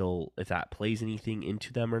that plays anything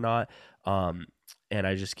into them or not. And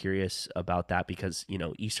I'm just curious about that because,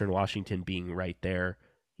 Eastern Washington being right there,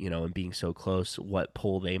 and being so close, what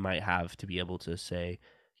pull they might have to be able to say,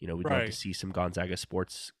 we'd love to see some Gonzaga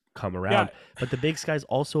sports come around. Yeah. But the Big Sky is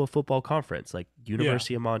also a football conference, like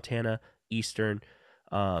University of Montana, Eastern.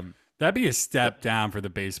 That'd be a step down for the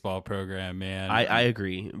baseball program, man. I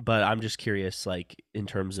agree, but I'm just curious, like, in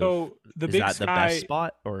terms of the is Big that Sky, the best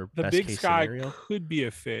spot or the best Big case Sky scenario? Could be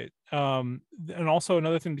a fit. And also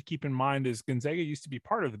another thing to keep in mind is Gonzaga used to be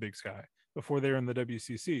part of the Big Sky before they were in the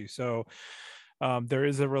WCC. So there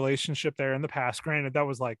is a relationship there in the past. Granted, that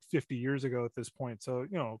was like 50 years ago at this point, so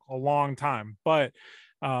a long time. But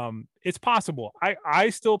It's possible. I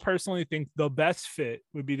still personally think the best fit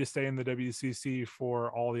would be to stay in the WCC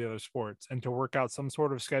for all the other sports and to work out some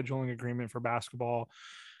sort of scheduling agreement for basketball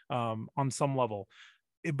on some level.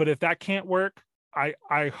 But if that can't work, I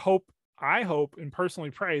hope and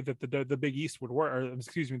personally pray that the Big East would work, or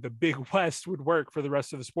excuse me, the Big West would work for the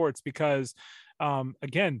rest of the sports, because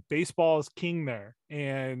again, baseball is king there,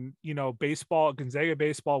 and Gonzaga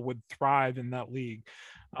baseball would thrive in that league.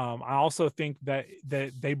 I also think that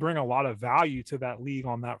they bring a lot of value to that league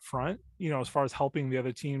on that front, as far as helping the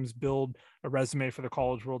other teams build a resume for the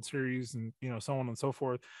College World Series and so on and so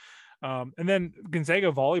forth. And then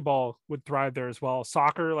Gonzaga volleyball would thrive there as well.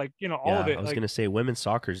 Soccer, all of it. I was going to say women's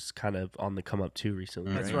soccer is kind of on the come up too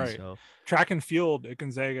recently. That's right. So track and field at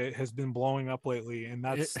Gonzaga has been blowing up lately, and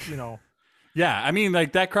that's Yeah, I mean,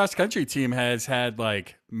 that cross country team has had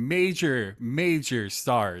major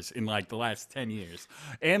stars in the last 10 years,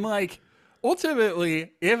 and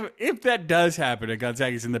ultimately, if that does happen, and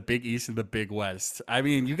Gonzaga's in the Big East and the Big West, I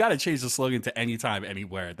mean, you got to change the slogan to anytime,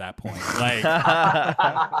 anywhere at that point.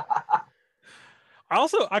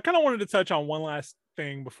 I kind of wanted to touch on one last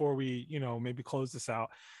thing before we, maybe close this out.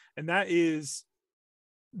 And that is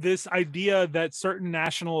this idea that certain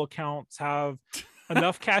national accounts have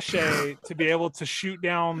enough cachet to be able to shoot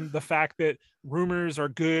down the fact that rumors are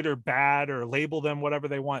good or bad, or label them whatever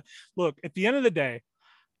they want. Look, at the end of the day,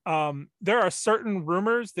 there are certain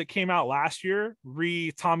rumors that came out last year,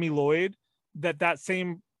 Tommy Lloyd, that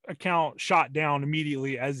same account shot down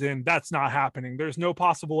immediately, as in that's not happening. There's no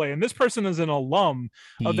possible way. And this person is an alum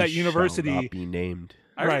of that university. Shall not be named.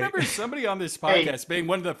 I remember somebody on this podcast being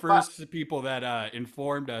one of the first people that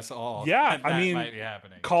informed us all. Yeah, that might be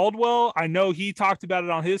happening. Caldwell, I know he talked about it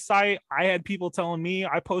on his site. I had people telling me.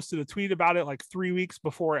 I posted a tweet about it 3 weeks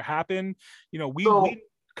before it happened. We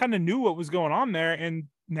kind of knew what was going on there, and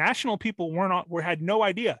national people had no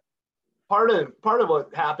idea. Part of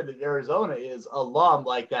what happened in Arizona is alum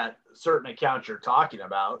like that certain account you're talking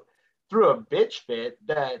about threw a bitch fit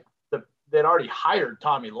that they'd already hired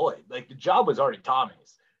Tommy Lloyd. The job was already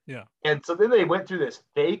Tommy's. Yeah. And so then they went through this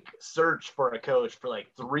fake search for a coach for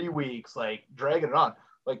 3 weeks, dragging it on.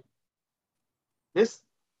 This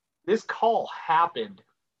call happened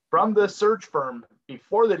from the search firm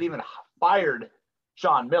before they'd even fired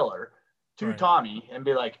Sean Miller to right. Tommy and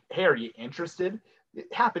be like, hey, are you interested? It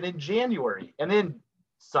happened in January. And then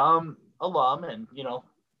some alum and,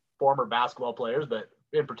 former basketball players, but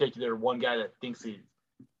in particular, one guy that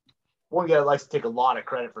likes to take a lot of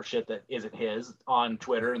credit for shit that isn't his on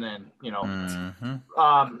Twitter. And then,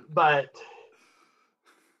 but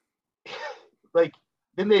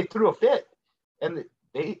then they threw a fit, and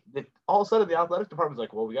they all of a sudden the athletics department's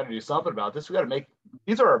like, well, we got to do something about this. We got to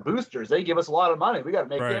these are our boosters. They give us a lot of money. We got to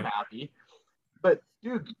make them happy. But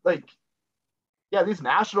dude, these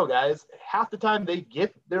national guys, half the time they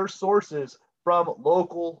get their sources from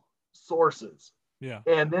local sources. Yeah.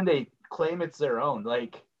 And then they claim it's their own.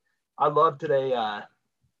 I love today,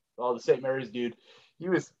 the St. Mary's dude, he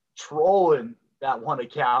was trolling that one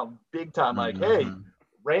account big time. Hey,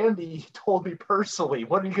 Randy told me personally,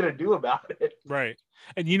 what are you going to do about it? Right.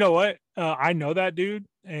 And you know what? I know that dude,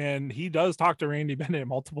 and he does talk to Randy Bennett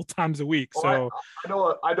multiple times a week. So I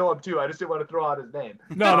know him too. I just didn't want to throw out his name.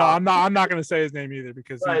 No, I'm not going to say his name either,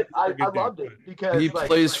 because I loved it because he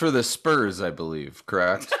plays for the Spurs, I believe.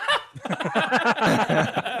 Correct.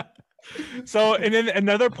 So, and then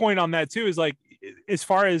another point on that too is as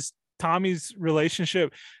far as Tommy's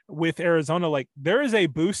relationship with Arizona, there is a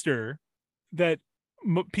booster that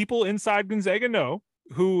people inside Gonzaga know,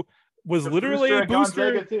 who was literally a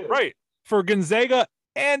booster right for Gonzaga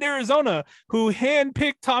and Arizona, who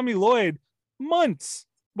handpicked Tommy Lloyd months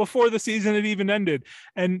before the season had even ended,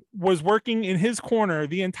 and was working in his corner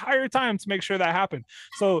the entire time to make sure that happened.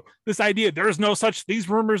 So this idea, these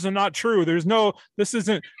rumors are not true.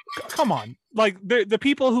 Come on. The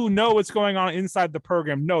people who know what's going on inside the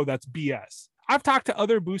program know that's BS. I've talked to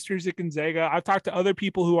other boosters at Gonzaga. I've talked to other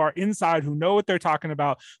people who are inside, who know what they're talking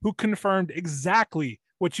about, who confirmed exactly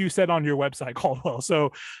what you said on your website, Caldwell.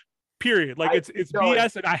 So period. It's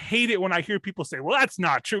BS, and I hate it when I hear people say, well, that's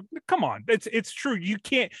not true. Come on. It's true.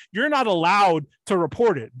 You're not allowed to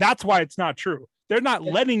report it. That's why it's not true. They're not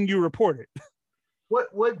letting you report it.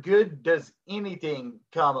 What good does anything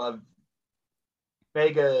come of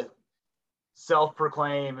mega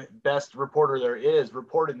self-proclaimed best reporter there is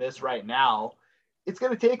reporting this right now? It's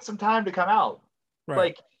going to take some time to come out.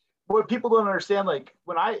 Right. What people don't understand,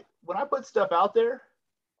 when I put stuff out there,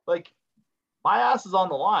 my ass is on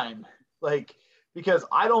the line, because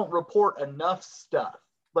I don't report enough stuff.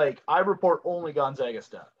 I report only Gonzaga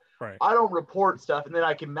stuff. Right. I don't report stuff, and then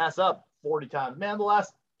I can mess up 40 times. Man, the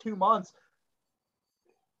last 2 months,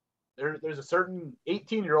 there's a certain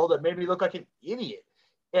 18-year-old that made me look like an idiot.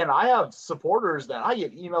 And I have supporters that I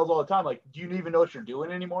get emails all the time like, do you even know what you're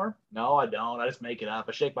doing anymore? No, I don't. I just make it up.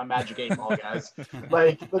 I shake my magic 8-ball, guys.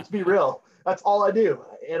 Like, let's be real. That's all I do.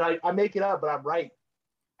 And I make it up, but I'm right.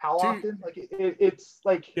 How often? Like, it's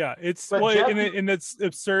like... Yeah, and it's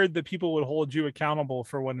absurd that people would hold you accountable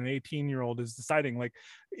for what an 18-year-old is deciding. Like,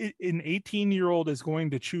 an 18-year-old is going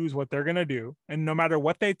to choose what they're going to do. And no matter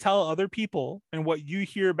what they tell other people and what you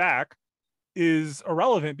hear back is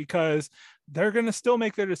irrelevant, because they're going to still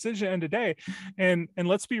make their decision end of day. And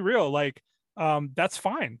let's be real, like, that's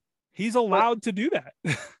fine. He's allowed to do that.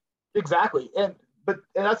 Exactly. And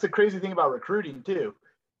that's the crazy thing about recruiting too.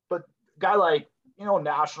 But guy like,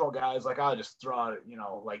 national guys, like, I'll just throw out,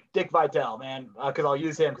 like Dick Vitale, man, because I'll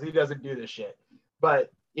use him because he doesn't do this shit.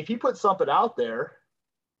 But if he puts something out there,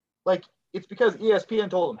 like, it's because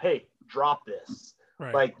ESPN told him, hey, drop this.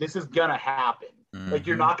 Right. Like, this is going to happen. Mm-hmm. Like,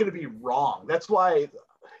 you're not going to be wrong. That's why,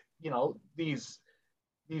 these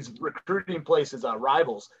recruiting places,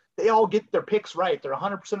 rivals, they all get their picks right. They're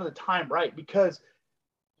 100% of the time right because,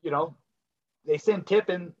 they send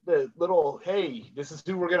Tip in the little, hey, this is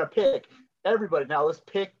who we're going to pick. Everybody, now let's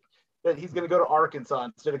pick that he's going to go to Arkansas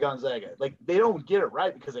instead of Gonzaga. Like, they don't get it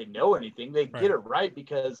right because they know anything. They get it right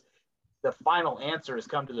because the final answer has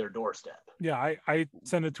come to their doorstep. Yeah, I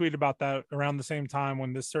sent a tweet about that around the same time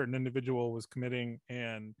when this certain individual was committing.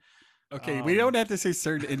 And okay, we don't have to say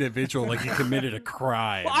certain individual like he committed a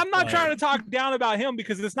crime. Well, I'm not trying to talk down about him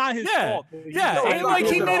because it's not his fault. And like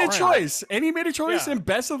he made a choice. And he made a choice, and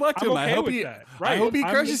best of luck to him. Okay, I hope he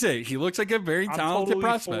crushes it. He looks like a very talented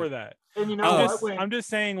prospect. For that. And I'm just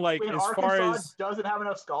saying, like, as Arkansas far as doesn't have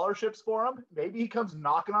enough scholarships for him, maybe he comes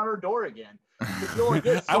knocking on our door again.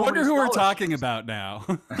 I wonder who we're talking about now.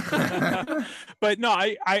 But no,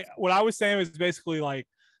 I what I was saying was basically like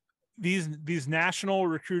these national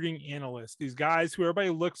recruiting analysts, these guys who everybody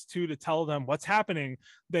looks to tell them what's happening.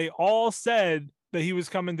 They all said that he was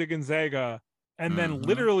coming to Gonzaga, and then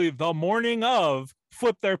literally the morning of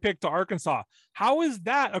flipped their pick to Arkansas. How is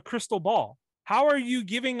that a crystal ball? How are you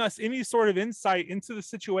giving us any sort of insight into the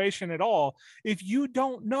situation at all if you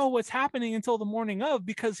don't know what's happening until the morning of,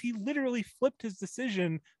 because he literally flipped his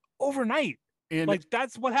decision overnight? And like,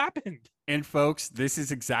 that's what happened. And folks, this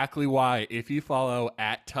is exactly why, if you follow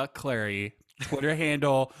at Tuck Clary, Twitter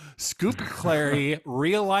handle Scoop Clary,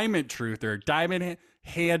 Realignment Truther, Diamond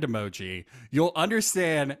hand emoji, you'll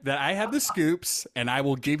understand that I have the scoops and I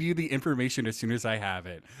will give you the information as soon as I have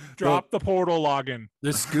it. Drop the portal login.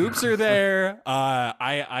 The scoops are there.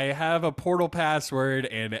 I have a portal password,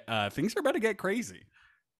 and things are about to get crazy.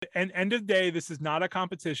 And end of day, this is not a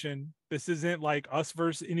competition. This isn't like us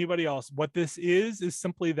versus anybody else. What this is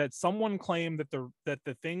simply that someone claimed that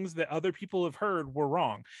the things that other people have heard were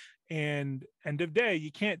wrong. And end of day,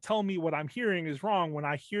 you can't tell me what I'm hearing is wrong when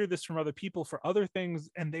I hear this from other people for other things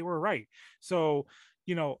and they were right. So,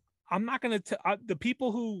 I'm not going to, the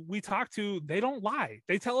people who we talk to, they don't lie.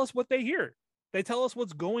 They tell us what they hear. They tell us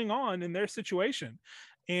what's going on in their situation.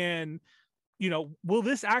 And, will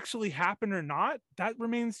this actually happen or not? That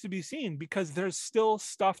remains to be seen, because there's still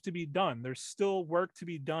stuff to be done. There's still work to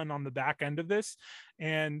be done on the back end of this.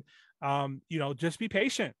 And, just be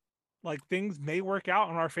patient. Like, things may work out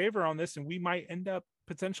in our favor on this, and we might end up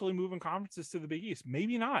potentially moving conferences to the Big East.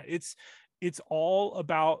 Maybe not. It's all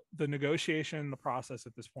about the negotiation, the process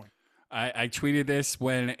at this point. I tweeted this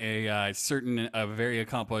when a very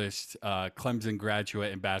accomplished Clemson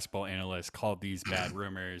graduate and basketball analyst called these bad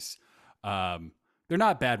rumors. They're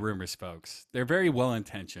not bad rumors, folks. They're very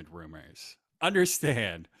well-intentioned rumors.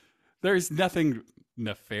 Understand, there's nothing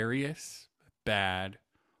nefarious, bad,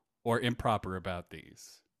 or improper about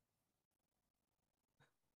these.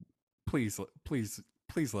 Please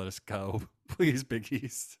let us go. Please, Big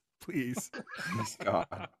East. Please. Please,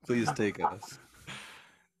 God. Please take us.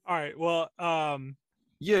 All right. Well,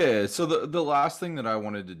 yeah. So the last thing that I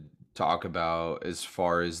wanted to talk about as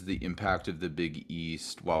far as the impact of the Big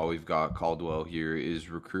East while we've got Caldwell here is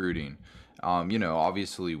recruiting.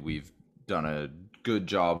 Obviously we've done a good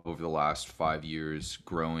job over the last 5 years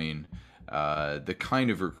growing the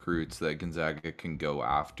kind of recruits that Gonzaga can go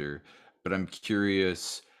after. But I'm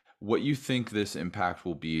curious what you think this impact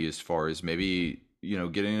will be as far as maybe,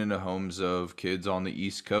 getting into homes of kids on the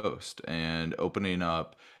East Coast and opening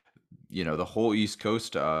up, the whole East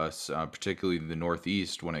Coast to us, particularly the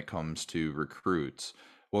Northeast when it comes to recruits.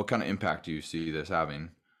 What kind of impact do you see this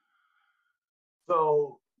having?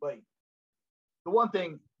 So, like, the one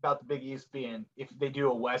thing about the Big East being, if they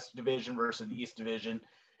do a West Division versus the East Division,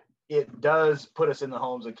 it does put us in the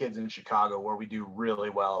homes of kids in Chicago where we do really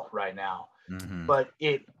well right now. Mm-hmm. But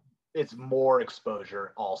it's more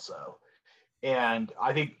exposure also. And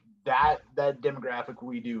I think that demographic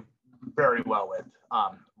we do very well with.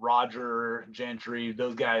 Roger, Gentry,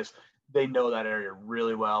 those guys, they know that area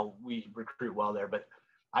really well. We recruit well there. But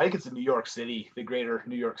I think it's in New York City, the greater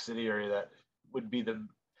New York City area, that would be the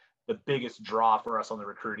biggest draw for us on the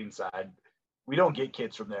recruiting side. We don't get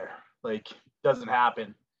kids from there. Like, doesn't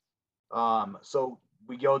happen. So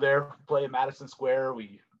we go there, play in Madison Square.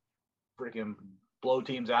 We freaking blow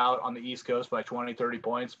teams out on the East Coast by 20, 30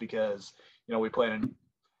 points because, we play in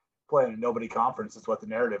a nobody conference. That's what the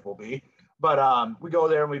narrative will be. But we go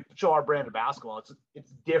there and we show our brand of basketball.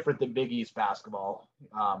 It's different than Big East basketball,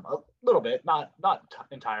 a little bit, not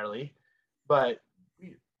entirely, but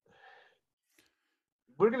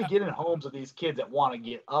we're going to get in homes of these kids that want to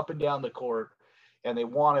get up and down the court and they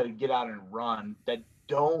want to get out and run. That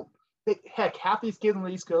don't. Heck, half these kids on the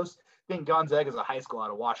East Coast think Gonzaga is a high school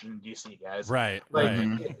out of Washington, D.C., guys. Right.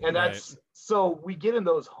 And that's so we get in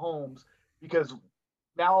those homes because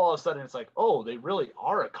now all of a sudden it's like, oh, they really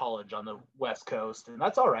are a college on the West Coast. And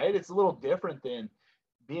that's all right. It's a little different than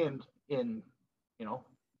being in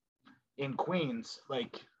Queens.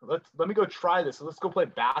 Like, let me go try this. Let's go play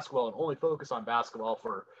basketball and only focus on basketball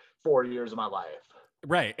for 4 years of my life.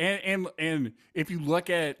 Right. And if you look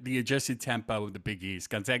at the adjusted tempo of the Big East,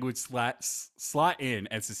 Gonzaga would slot in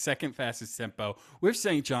as the second fastest tempo with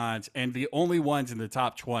St. John's, and the only ones in the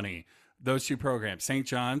top 20, those two programs. St.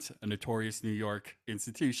 John's, a notorious New York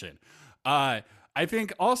institution. I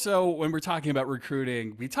think also when we're talking about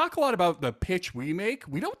recruiting, we talk a lot about the pitch we make.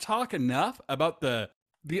 We don't talk enough about the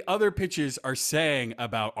other pitches are saying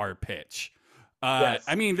about our pitch. Yes.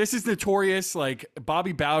 I mean, this is notorious. Like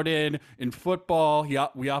Bobby Bowden in football,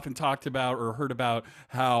 we often talked about or heard about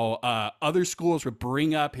how other schools would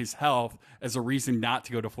bring up his health as a reason not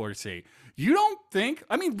to go to Florida State. You don't think?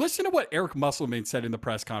 I mean, listen to what Eric Musselman said in the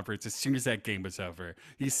press conference as soon as that game was over.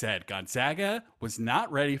 He said Gonzaga was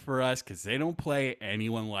not ready for us because they don't play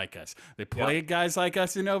anyone like us. They played guys like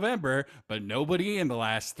us in November, but nobody in the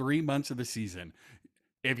last 3 months of the season.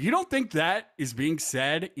 If you don't think that is being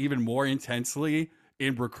said even more intensely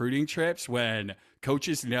in recruiting trips when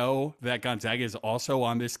coaches know that Gonzaga is also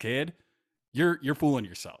on this kid, you're fooling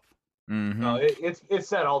yourself. Mm-hmm. No, it's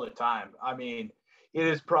said all the time. I mean, it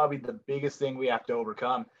is probably the biggest thing we have to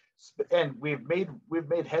overcome, and we've made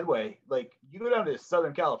headway. Like, you go down to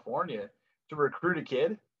Southern California to recruit a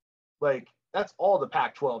kid, like that's all the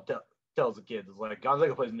Pac-12 tells the kids is like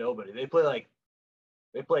Gonzaga plays nobody. They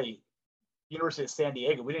play University of San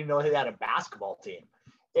Diego. We didn't know they had a basketball team.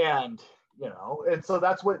 And so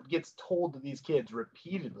that's what gets told to these kids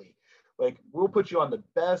repeatedly. Like, we'll put you on the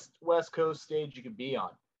best West Coast stage you can be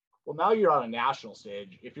on. Well, now you're on a national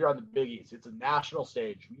stage. If you're on the Big East, it's a national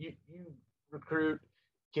stage. You recruit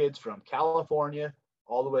kids from California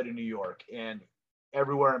all the way to New York and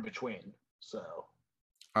everywhere in between. So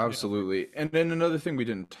absolutely. And then another thing we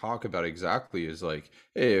didn't talk about exactly is like,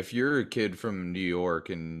 hey, if you're a kid from New York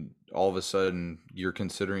and all of a sudden you're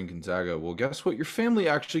considering Gonzaga, well, guess what? Your family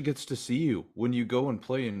actually gets to see you when you go and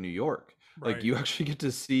play in New York. Right. Like, you actually get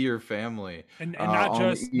to see your family, and not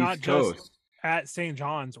just at St.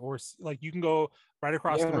 John's, or like you can go right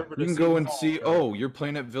across the river. You can go and see. Oh, you're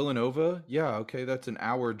playing at Villanova? Yeah, okay, that's an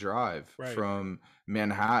hour drive from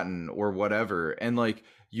Manhattan or whatever, and like,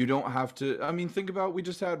 you don't have to. I mean, think about, we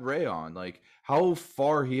just had Ray on, like how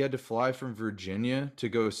far he had to fly from Virginia to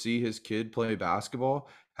go see his kid play basketball.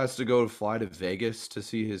 Has to fly to Vegas to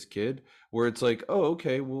see his kid, where it's like, oh,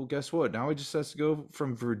 okay, well, guess what? Now he just has to go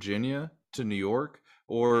from Virginia to New York,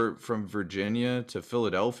 or from Virginia to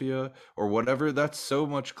Philadelphia, or whatever. That's so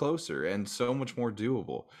much closer and so much more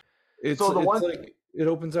doable. It's like it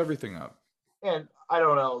opens everything up. And I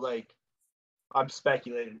don't know, like, I'm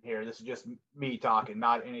speculating here. This is just me talking,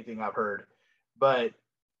 not anything I've heard. But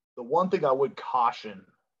the one thing I would caution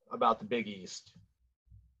about the Big East,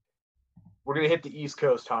 we're going to hit the East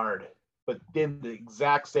Coast hard, but then the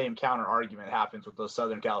exact same counter argument happens with those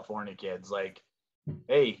Southern California kids. Like,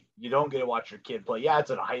 hey, you don't get to watch your kid play. Yeah, it's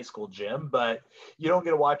in a high school gym, but you don't get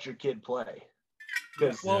to watch your kid play.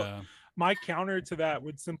 My counter to that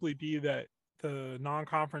would simply be that the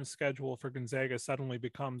non-conference schedule for Gonzaga suddenly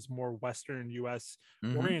becomes more Western U.S.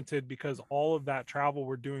 oriented, because all of that travel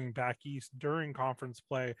we're doing back east during conference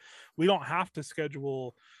play, we don't have to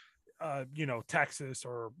schedule Texas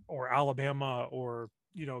or Alabama or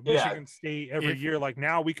Michigan State every year. Like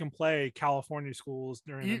now we can play California schools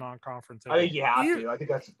during the non-conference. I think you have to. I think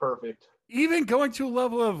that's perfect. Even going to a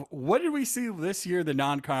level of what did we see this year, the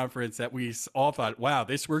non-conference that we all thought, wow,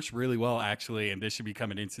 this works really well actually, and this should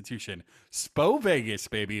become an institution. SPO Vegas,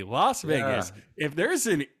 baby, Las Vegas. If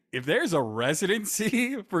there's a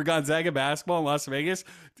residency for Gonzaga basketball in Las Vegas,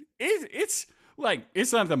 it's like,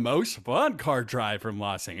 it's not the most fun car drive from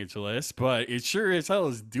Los Angeles, but it sure as hell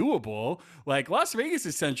is doable. Like, Las Vegas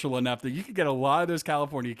is central enough that you could get a lot of those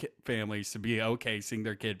California families to be okay seeing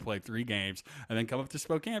their kid play 3 games and then come up to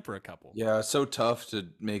Spokane for a couple. Yeah, it's so tough to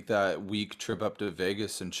make that week trip up to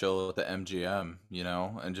Vegas and chill at the MGM,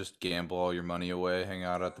 and just gamble all your money away, hang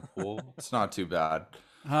out at the pool. It's not too bad.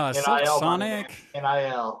 Sonic.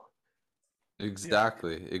 NIL.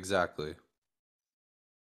 Exactly.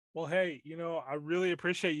 Well, hey, I really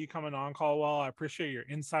appreciate you coming on, Caldwell. I appreciate your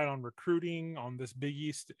insight on recruiting, on this Big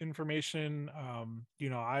East information.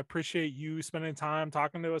 I appreciate you spending time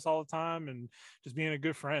talking to us all the time and just being a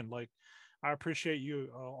good friend. Like, I appreciate you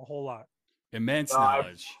a whole lot. Immense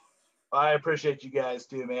knowledge. I appreciate you guys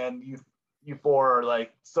too, man. You four are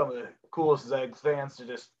like some of the coolest Zags fans to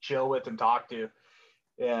just chill with and talk to.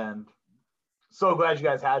 And so glad you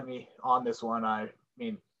guys had me on this one. I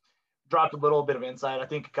mean, dropped a little bit of insight. I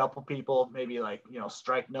think a couple people maybe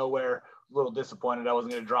strike nowhere, a little disappointed I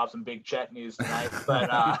wasn't going to drop some big Chet news tonight,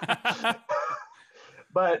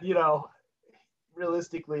 but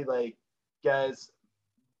realistically, like, guys,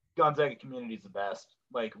 Gonzaga community is the best.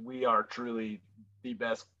 Like, we are truly the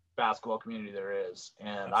best basketball community there is.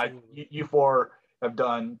 And you four have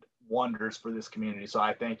done wonders for this community. So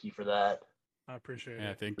I thank you for that. I appreciate it.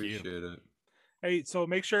 Yeah, appreciate it. Hey, so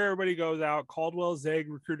make sure everybody goes out,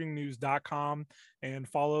 CaldwellZagRecruitingNews.com, and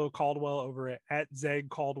follow Caldwell over at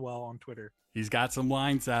ZagCaldwell on Twitter. He's got some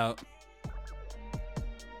lines out.